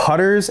decent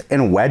putters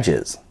and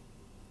wedges.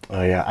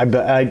 Oh yeah,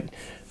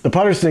 the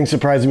putters thing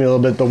surprised me a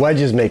little bit. The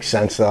wedges make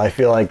sense though. I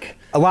feel like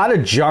a lot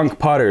of junk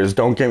putters.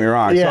 Don't get me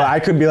wrong. Yeah. So I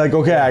could be like,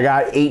 okay, I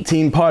got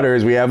 18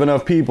 putters. We have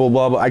enough people.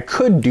 Blah blah. I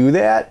could do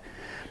that,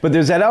 but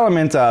there's that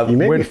element of you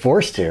may be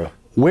forced to.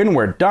 When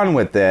we're done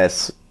with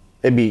this,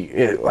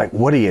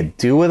 what do you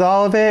do with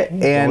all of it?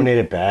 And donate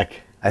it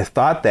back. I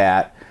thought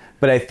that,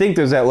 but I think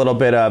there's that little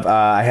bit of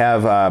I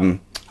have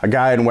a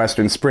guy in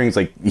Western Springs,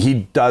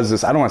 he does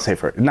this, I don't want to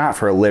say not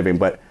for a living,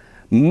 but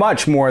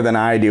much more than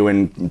I do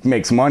and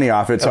makes money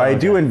off it. So I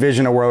do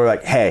envision a world where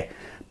hey,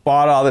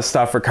 bought all this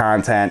stuff for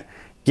content,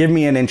 give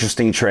me an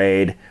interesting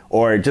trade,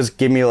 or just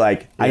give me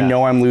I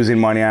know I'm losing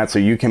money on it so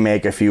you can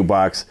make a few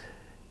bucks.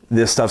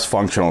 This stuff's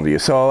functional to you.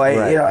 So,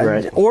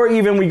 or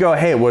even we go,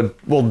 hey,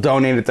 we'll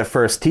donate it to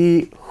First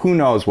Tee. Who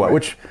knows what?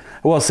 Which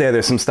I will say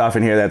there's some stuff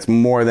in here that's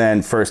more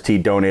than First Tee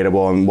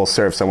donatable and will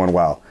serve someone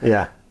well.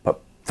 Yeah.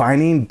 But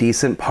finding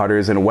decent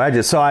putters and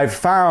wedges. So I've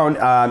found,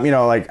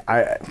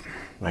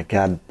 my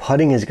God,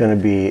 putting is going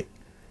to be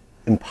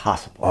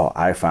impossible. Oh,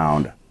 I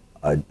found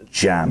a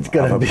gem of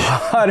a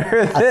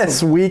putter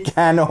this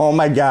weekend. Oh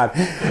my God.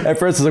 At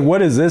first I was like,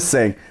 what is this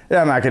thing?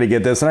 Yeah, I'm not going to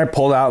get this. And I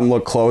pulled out and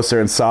looked closer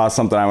and saw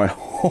something. I went,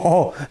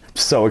 oh, I'm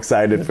so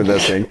excited for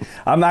this thing.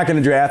 I'm not going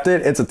to draft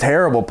it. It's a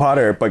terrible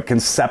putter, but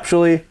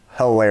conceptually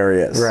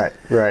hilarious.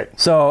 Right.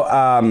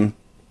 So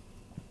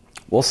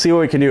we'll see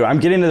what we can do.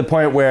 I'm getting to the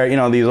point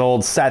where, these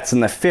old sets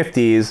in the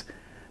 50s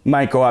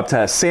might go up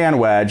to a sand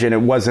wedge, and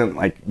it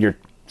wasn't your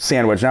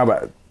sand wedge now,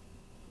 but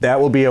that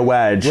will be a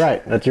wedge.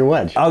 Right, that's your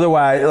wedge.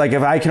 Otherwise,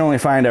 if I can only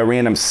find a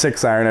random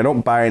 6-iron, I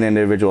don't buy an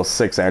individual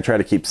 6-iron. I try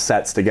to keep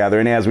sets together.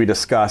 And as we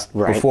discussed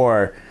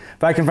before,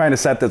 if I can find a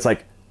set that's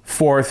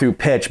 4 through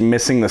pitch,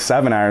 missing the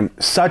 7-iron,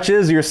 such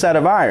is your set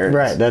of irons.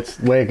 Right, that's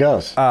the way it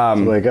goes.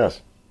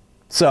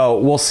 So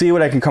we'll see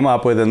what I can come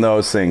up with in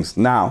those things.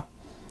 Now,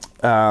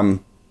 I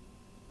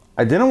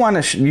didn't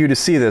want you to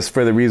see this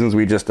for the reasons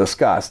we just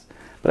discussed,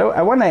 but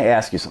I wanted to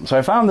ask you something. So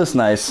I found this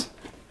nice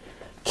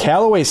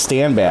Callaway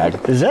stand bag.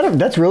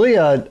 That's really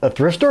a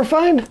thrift store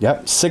find?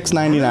 Yep,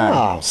 $6.99.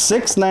 Wow.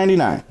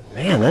 $6.99.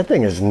 Man, that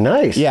thing is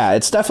nice. Yeah,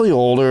 it's definitely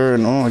older,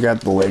 and I got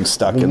the legs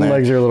stuck in there. The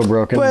legs are a little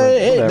broken, but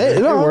it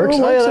works.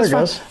 Oh, yeah, there it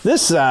goes.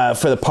 This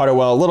for the putter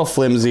well, a little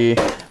flimsy.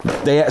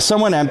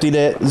 Someone emptied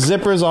it.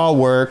 Zippers all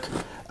work.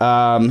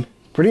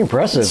 Pretty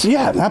impressive.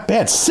 Yeah, not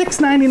bad.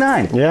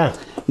 $6.99. Yeah.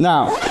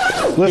 Now,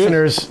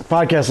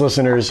 podcast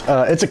listeners,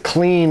 it's a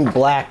clean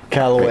black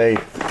Callaway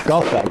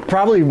golf bag,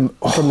 probably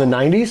from the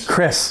 90s.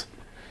 Kris,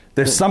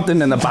 there's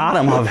something in the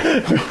bottom of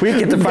it. We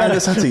get to find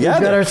this out together.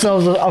 We've got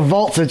ourselves a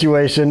vault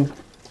situation.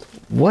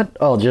 What?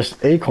 Oh,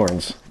 just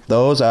acorns.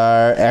 Those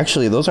are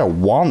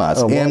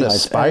walnuts and a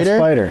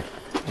spider.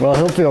 Well,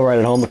 he'll feel right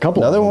at home. A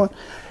couple Another of them. one.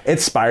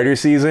 It's spider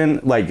season.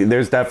 Like,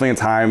 there's definitely a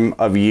time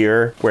of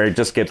year where it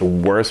just gets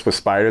worse with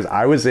spiders.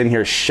 I was in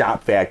here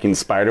shop vacuuming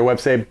spider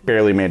webs. I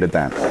barely made it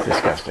then.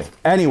 Disgusting.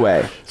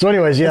 Anyway. So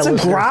anyways, yeah. It's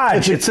a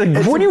garage.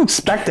 What do you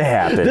expect to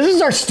happen? This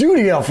is our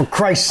studio, for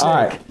Christ's sake. All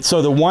right.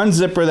 So the one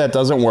zipper that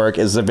doesn't work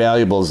is the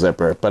valuable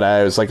zipper. But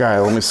I was like, all right,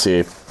 let me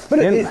see. But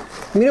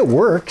it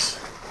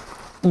works.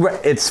 Right.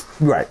 It's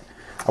right.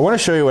 I want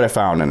to show you what I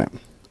found in it.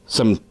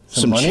 Some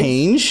money?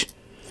 change.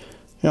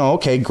 You know,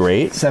 okay,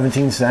 great.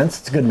 17 cents.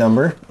 It's a good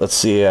number. Let's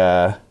see,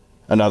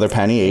 another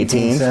penny,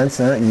 18. 18 cents.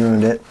 You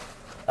ruined it.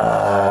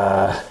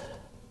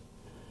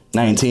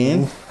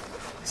 19.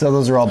 So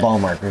those are all ball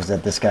markers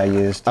that this guy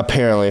used.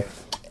 Apparently.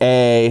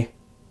 A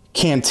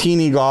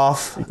Cantini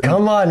Golf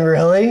Come on,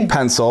 really?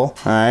 pencil.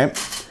 All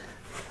right.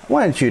 I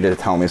wanted you to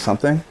tell me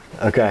something.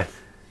 Okay.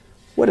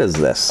 What is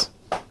this?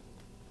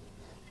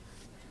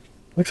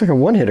 Looks like a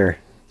one-hitter.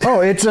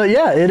 Oh, it's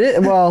yeah, it is.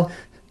 Well,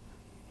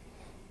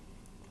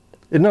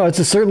 no, it's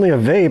certainly a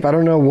vape. I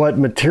don't know what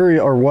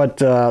material or what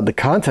the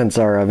contents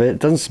are of it. It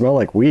doesn't smell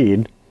like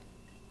weed.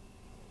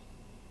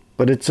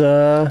 But it's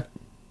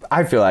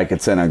I feel like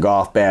it's in a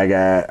golf bag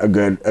at a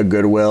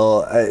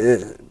Goodwill.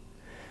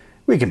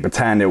 We can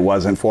pretend it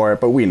wasn't for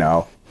it, but we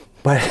know.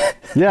 But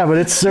yeah, but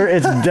it's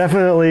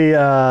definitely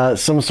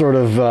some sort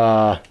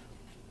of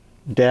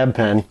dab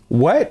pen.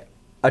 what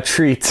a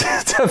treat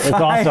to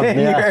find awesome,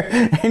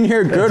 in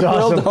your Goodwill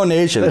awesome.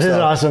 donation. This is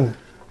awesome.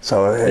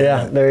 So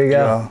Yeah, there you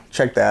go.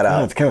 Check that Oh,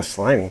 out. it's kind of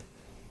slimy.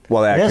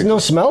 Well, It has no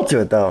smell to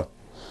it though.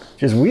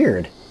 Just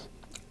weird.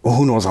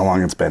 who knows how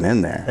long it's been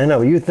in there? I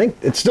know. You think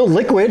it's still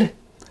liquid?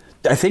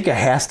 I think it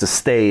has to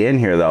stay in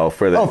here though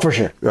for the. Oh, for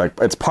sure. Like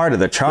it's part of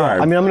the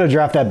charm. I mean, I'm gonna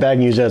draft that bag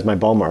and use it as my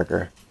ball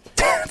marker.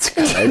 That's a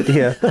good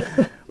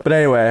idea. But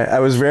anyway, I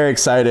was very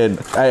excited.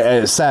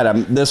 I said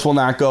this will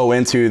not go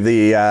into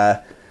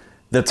the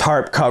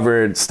tarp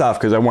covered stuff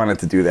because I wanted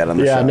to do that on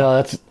the show. Yeah, no,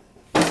 that's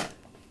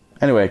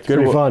Anyway,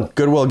 pretty fun.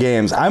 Goodwill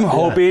Games. I'm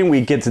hoping we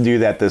get to do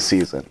that this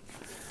season.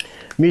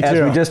 me too. As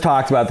we just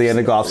talked about the end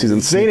of golf season.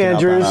 St. sneaking up on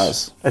Andrews.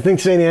 us. I think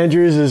St.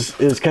 Andrews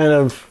is kind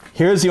of.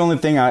 Here's the only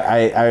thing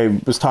I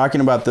was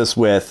talking about this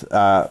with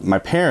my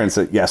parents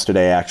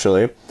yesterday,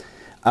 actually.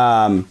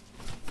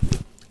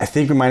 I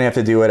think we might have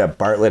to do it at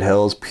Bartlett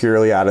Hills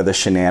purely out of the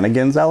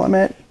shenanigans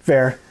element.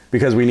 Fair.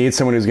 Because we need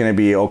someone who's going to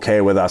be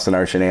okay with us and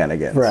our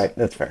shenanigans. Right,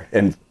 that's fair.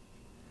 And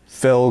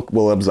Phil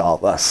will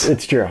absolve us.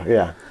 It's true,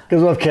 yeah.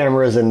 Because we'll have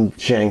cameras and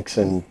shanks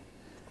and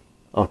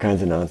all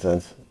kinds of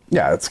nonsense.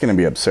 Yeah, it's going to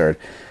be absurd.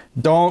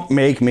 Don't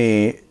make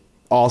me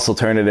also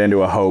turn it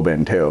into a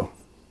Hoban, too.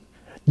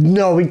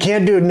 No, we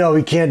can't do that.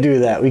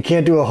 We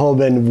can't do a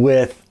Hoban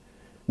with.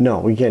 No,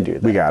 we can't do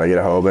that. We got to get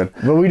a Hoban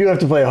But we do have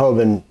to play a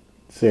Hoban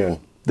soon.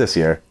 this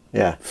year.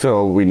 Yeah.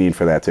 Phil, we need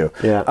for that, too.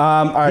 Yeah.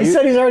 All right, He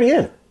said he's already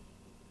in.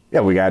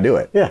 yeah, we got to do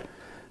it. Yeah.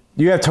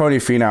 You have Tony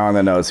Finau on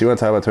the notes. You want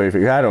to talk about Tony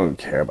Finau? I don't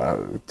care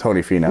about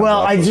Tony Finau.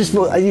 Well,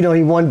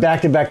 he won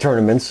back-to-back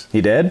tournaments. He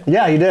did?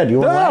 Yeah, he did. He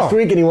won No. last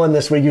week and he won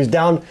this week. He was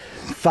down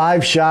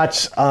 5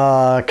 shots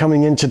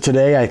coming into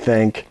today, I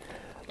think.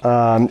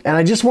 And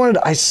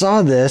I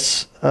saw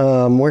this.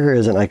 Where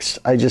is it?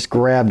 I just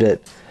grabbed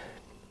it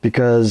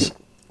because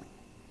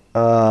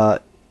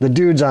the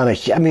dude's on I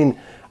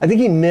think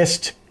he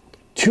missed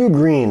 2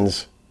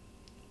 greens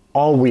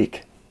all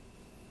week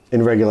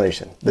in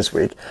regulation this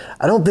week.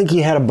 I don't think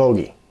he had a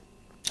bogey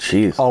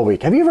Jeez. all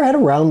week. Have you ever had a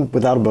round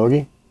without a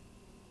bogey?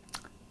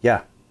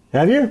 Yeah.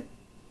 Have you?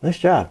 Nice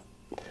job.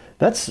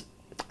 He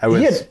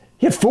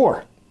had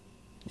 4.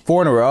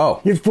 4 in a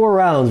row. He had 4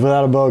 rounds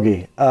without a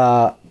bogey.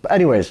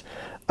 Anyways,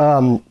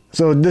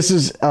 so this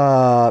is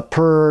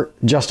per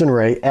Justin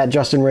Ray, at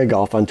Justin Ray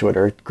Golf on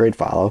Twitter. Great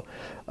follow.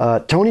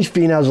 Tony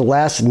Finau's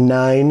last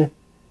 9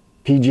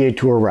 PGA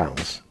Tour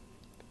rounds.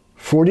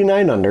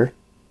 49 under,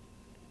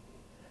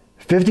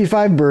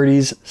 55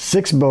 birdies,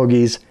 6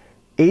 bogeys,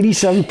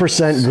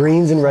 87%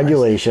 greens in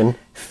regulation.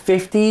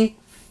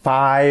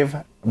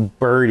 55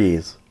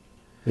 birdies.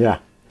 Yeah.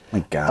 My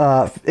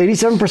God.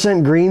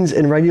 87% greens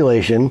in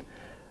regulation,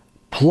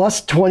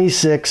 plus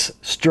 26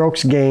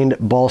 strokes gained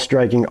ball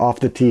striking off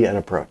the tee and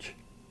approach.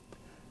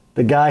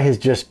 The guy has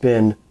just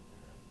been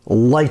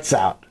lights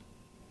out.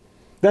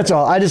 That's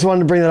all. I just wanted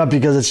to bring that up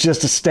because it's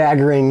just a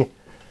staggering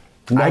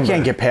number. I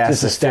can't get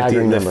past Just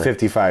the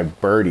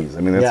 55 birdies.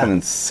 I mean, that's an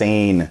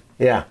insane.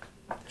 Yeah.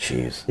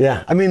 Jeez.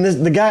 Yeah. I mean,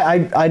 the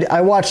guy,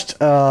 I watched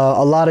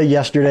a lot of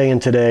yesterday and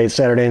today,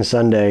 Saturday and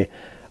Sunday,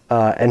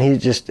 and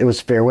it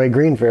was fairway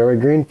green, fairway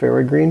green,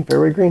 fairway green,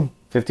 fairway green.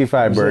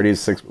 55 birdies,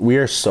 6. We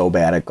are so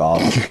bad at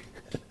golf.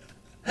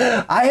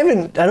 I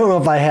don't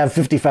know if I have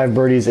 55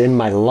 birdies in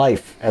my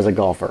life as a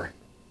golfer.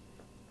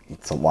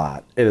 It's a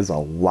lot. It is a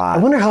lot.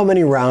 I wonder how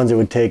many rounds it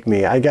would take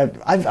me.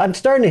 I'm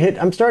starting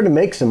to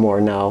make some more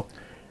now.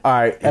 All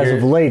right. As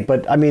of late,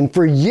 but I mean,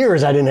 for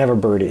years I didn't have a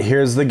birdie.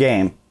 Here's the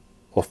game.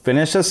 We'll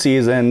finish the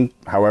season,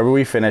 however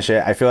we finish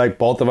it. I feel like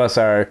both of us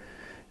are,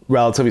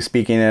 relatively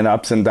speaking, in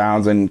ups and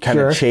downs and kind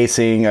of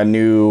chasing a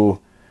new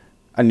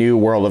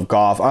world of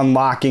golf,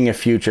 unlocking a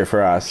future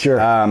for us. Sure.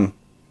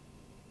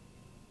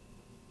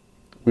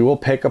 we will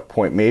pick a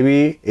point,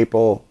 maybe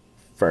April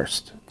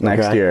 1st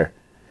next year,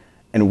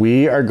 and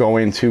we are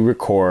going to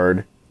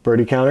record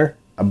birdie counter,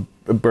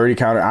 a birdie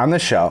counter on the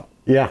show.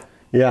 Yeah,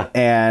 yeah,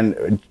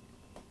 and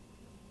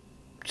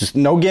just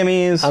no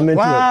gimmies. I'm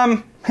into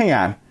it. Hang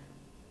on.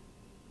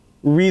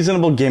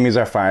 Reasonable gimmies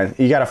are fine.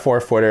 You got a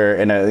 4-footer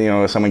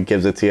and someone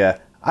gives it to you.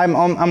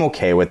 I'm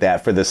okay with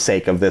that for the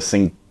sake of this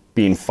thing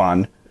being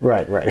fun.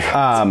 Right.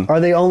 Are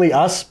they only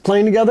us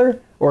playing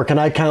together, or can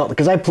I count?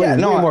 Because I play way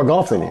more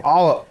golf than you.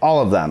 All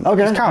of them.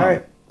 Okay, just count all them.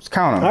 right. Just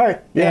count them. All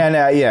right. Yeah. And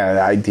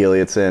ideally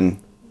it's in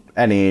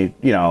any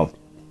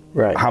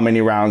Right. How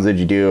many rounds did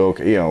you do?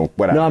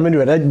 Whatever. No, I'm into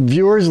it.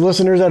 Viewers,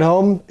 listeners at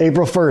home,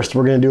 April 1st,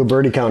 we're going to do a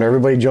birdie counter.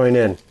 Everybody join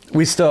in.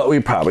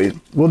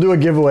 We'll do a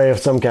giveaway of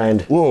some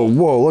kind. Whoa,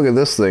 look at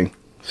this thing.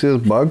 See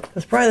this bug?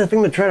 That's probably the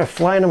thing that tried to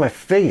fly into my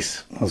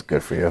face. That's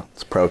good for you.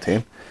 It's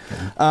protein.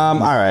 All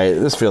right,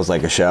 this feels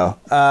like a show.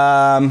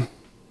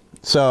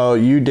 So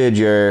you did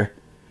your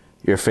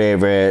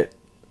favorite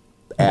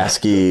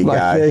ASCII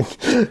guy.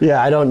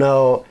 Yeah, I don't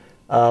know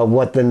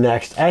what the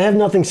next... I have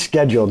nothing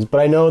scheduled, but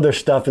I know there's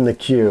stuff in the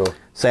queue.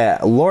 So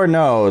Lord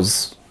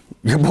knows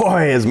your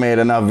boy has made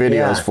enough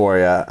videos for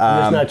you.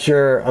 I'm just not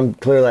sure.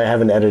 I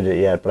haven't edited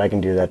it yet, but I can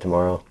do that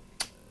tomorrow.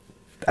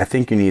 I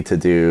think you need to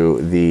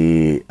do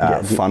the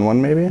fun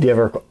one, maybe? Do you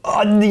ever...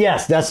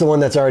 yes, that's the one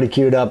that's already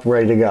queued up,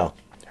 ready to go.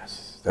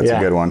 Yes, that's a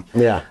good one.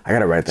 Yeah. I got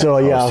to write that.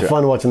 So,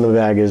 fun what's in the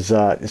bag is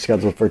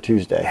scheduled for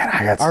Tuesday. Man,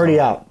 I got already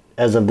out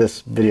as of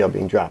this video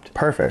being dropped.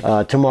 Perfect.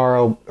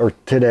 Tomorrow or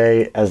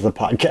today as the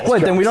podcast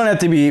drops. Then we don't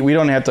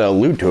have to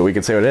allude to it. We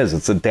can say what it is.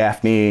 It's a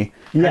Daphne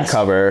head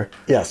cover.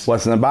 Yes.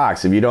 What's in the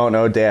box? If you don't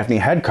know Daphne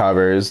head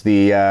covers,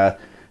 the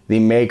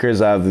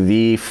makers of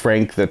the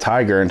Frank the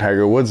Tiger and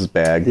Tiger Woods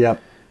bag.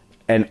 Yep.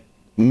 And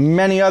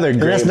many other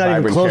great, that's not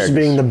even close to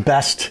being the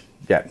best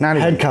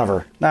head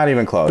cover. Not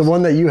even close. The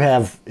one that you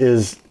have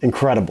is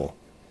incredible.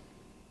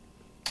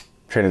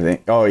 Trying to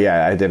think. Oh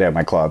yeah, I did have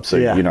my club. So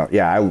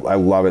I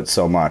love it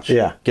so much.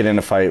 Yeah. Get in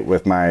a fight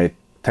with my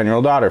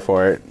 10-year-old daughter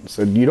for it.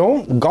 So you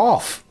don't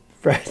golf.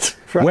 Right.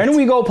 When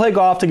we go play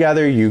golf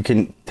together, you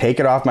can take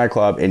it off my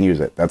club and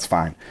use it. That's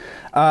fine.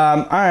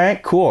 All right,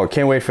 cool.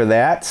 Can't wait for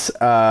that.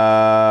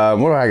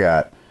 What do I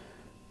got?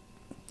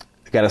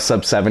 Got a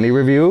sub 70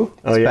 review.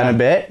 It's been a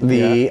bit.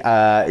 The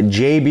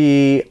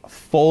JB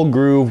full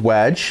groove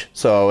wedge.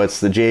 So it's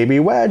the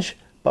JB wedge,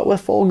 but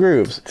with full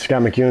grooves.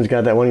 Scott McEwen's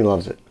got that one. He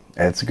loves it.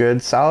 It's a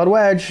good solid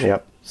wedge.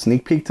 Yep.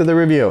 Sneak peek to the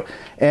review.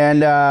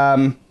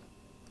 And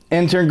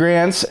Intern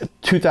Grant's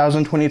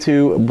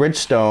 2022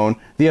 Bridgestone,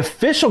 the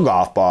official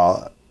golf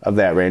ball of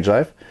that range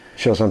life.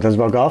 Show sometimes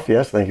about golf.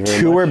 Yes, thank you very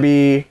much. Tour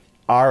B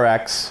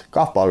RX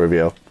golf ball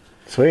review.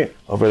 Sweet.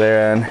 Over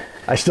there. And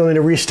I still need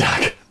a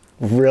restock.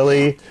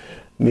 Really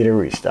need a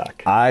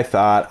restock. I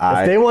thought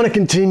if they want to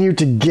continue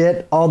to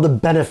get all the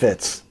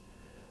benefits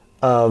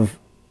of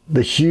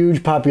the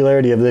huge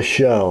popularity of this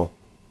show,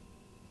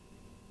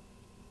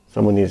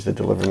 someone needs to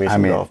deliver me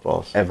some golf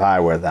balls. If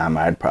I were them,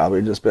 I'd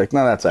probably just be like,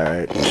 no, that's all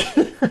right.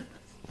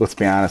 Let's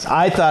be honest.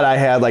 I thought I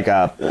had like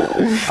a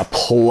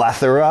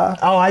plethora.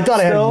 Oh, I thought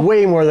I had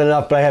way more than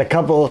enough, but I had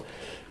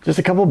just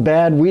a couple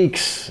bad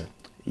weeks.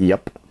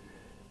 Yep.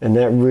 And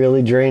that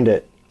really drained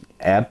it.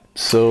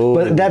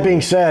 Absolutely. But that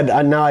being said,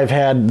 now I've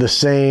had the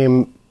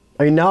same...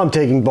 now I'm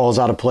taking balls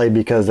out of play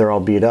because they're all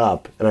beat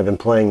up, and I've been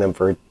playing them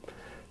for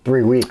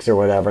 3 weeks or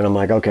whatever, and I'm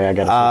like, okay, I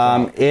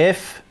got to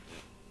if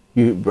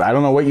you... I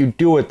don't know what you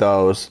do with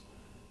those.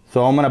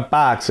 Throw them in a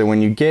box, and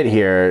when you get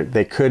here,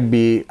 they could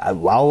be...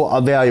 I'll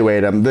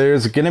evaluate them.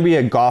 There's going to be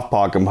a golf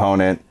ball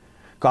component.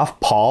 Golf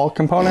ball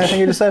component, I think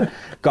you just said?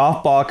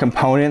 Golf ball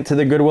component to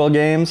the Goodwill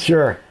games.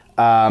 Sure.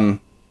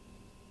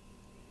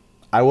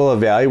 I will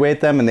evaluate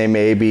them, and they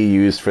may be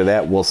used for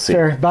that. We'll see.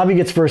 Sure. Bobby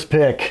gets first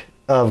pick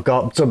of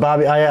golf. So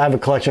Bobby, I have a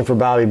collection for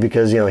Bobby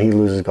because he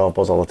loses golf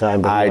balls all the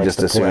time. But I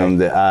just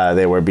assumed that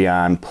they were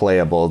beyond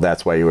playable.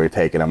 That's why you were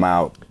taking them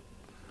out.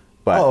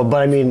 But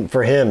but I mean,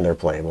 for him, they're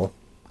playable.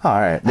 All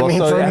right.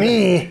 Well, for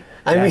me,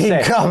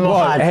 come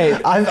on. Hey,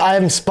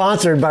 I'm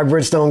sponsored by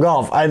Bridgestone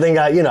Golf. I think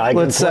I can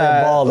play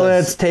a ball.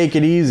 Let's take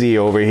it easy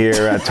over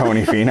here at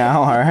Tony Finau.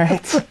 All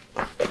right.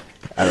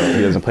 I don't know if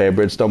he doesn't play a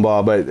Bridgestone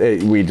ball, but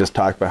we just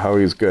talked about how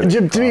he's good.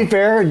 To be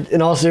fair,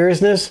 in all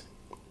seriousness,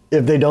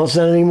 if they don't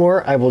send any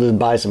more, I will just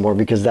buy some more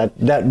because that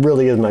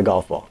really is my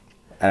golf ball.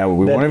 And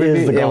we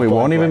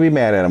won't even be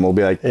mad at him. We'll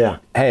be like,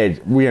 hey,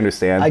 we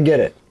understand. I get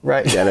it.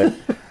 Right. Get it.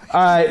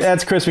 All right,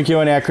 that's Kris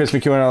McEwen at Kris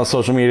McEwen on all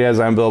social medias.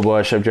 I'm Bill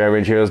Bush of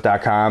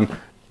DriveRangeHeroes.com.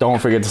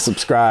 Don't forget to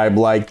subscribe,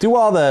 do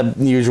all the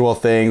usual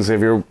things. If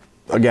you're,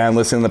 again,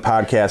 listening to the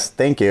podcast,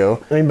 thank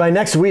you. By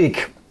next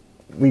week,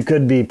 we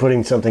could be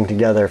putting something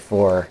together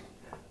for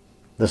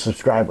the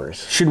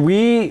subscribers. Should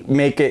we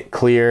make it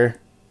clear?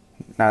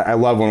 I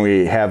love when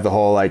we have the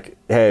whole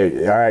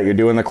hey, all right, you're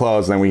doing the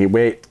close, and then we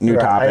wait, new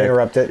topic. I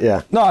interrupt it,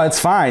 yeah. No, it's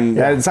fine.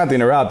 Yeah. It's not to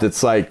interrupt.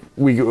 It's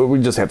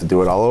we just have to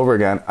do it all over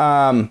again.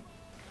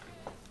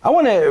 I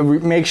want to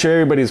make sure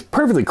everybody's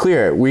perfectly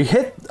clear. We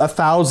hit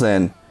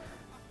 1,000,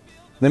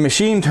 the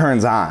machine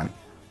turns on.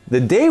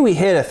 The day we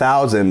hit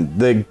 1,000,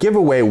 the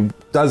giveaway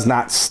does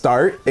not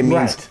start, it means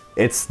Right.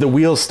 it's the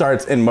wheel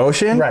starts in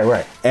motion.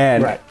 Right.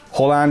 And Right.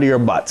 hold on to your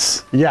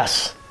butts.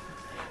 Yes.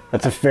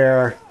 That's a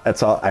fair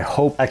That's all. I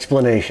hope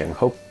explanation.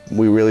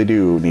 we really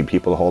do need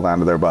people to hold on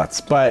to their butts.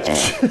 But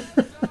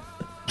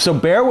so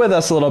bear with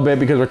us a little bit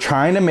because we're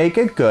trying to make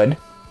it good.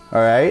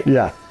 All right.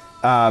 Yeah.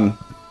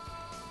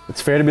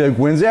 It's fair to be like,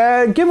 when's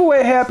that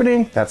giveaway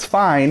happening? That's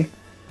fine.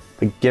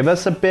 But give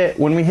us a bit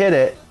when we hit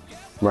it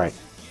Right.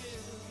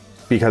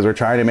 because we're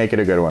trying to make it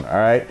a good one. All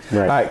right.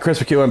 Right. All right. Chris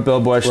McHugh and Bill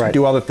Bush. Right.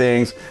 Do all the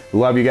things. We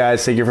love you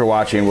guys. Thank you for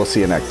watching. We'll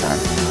see you next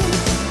time.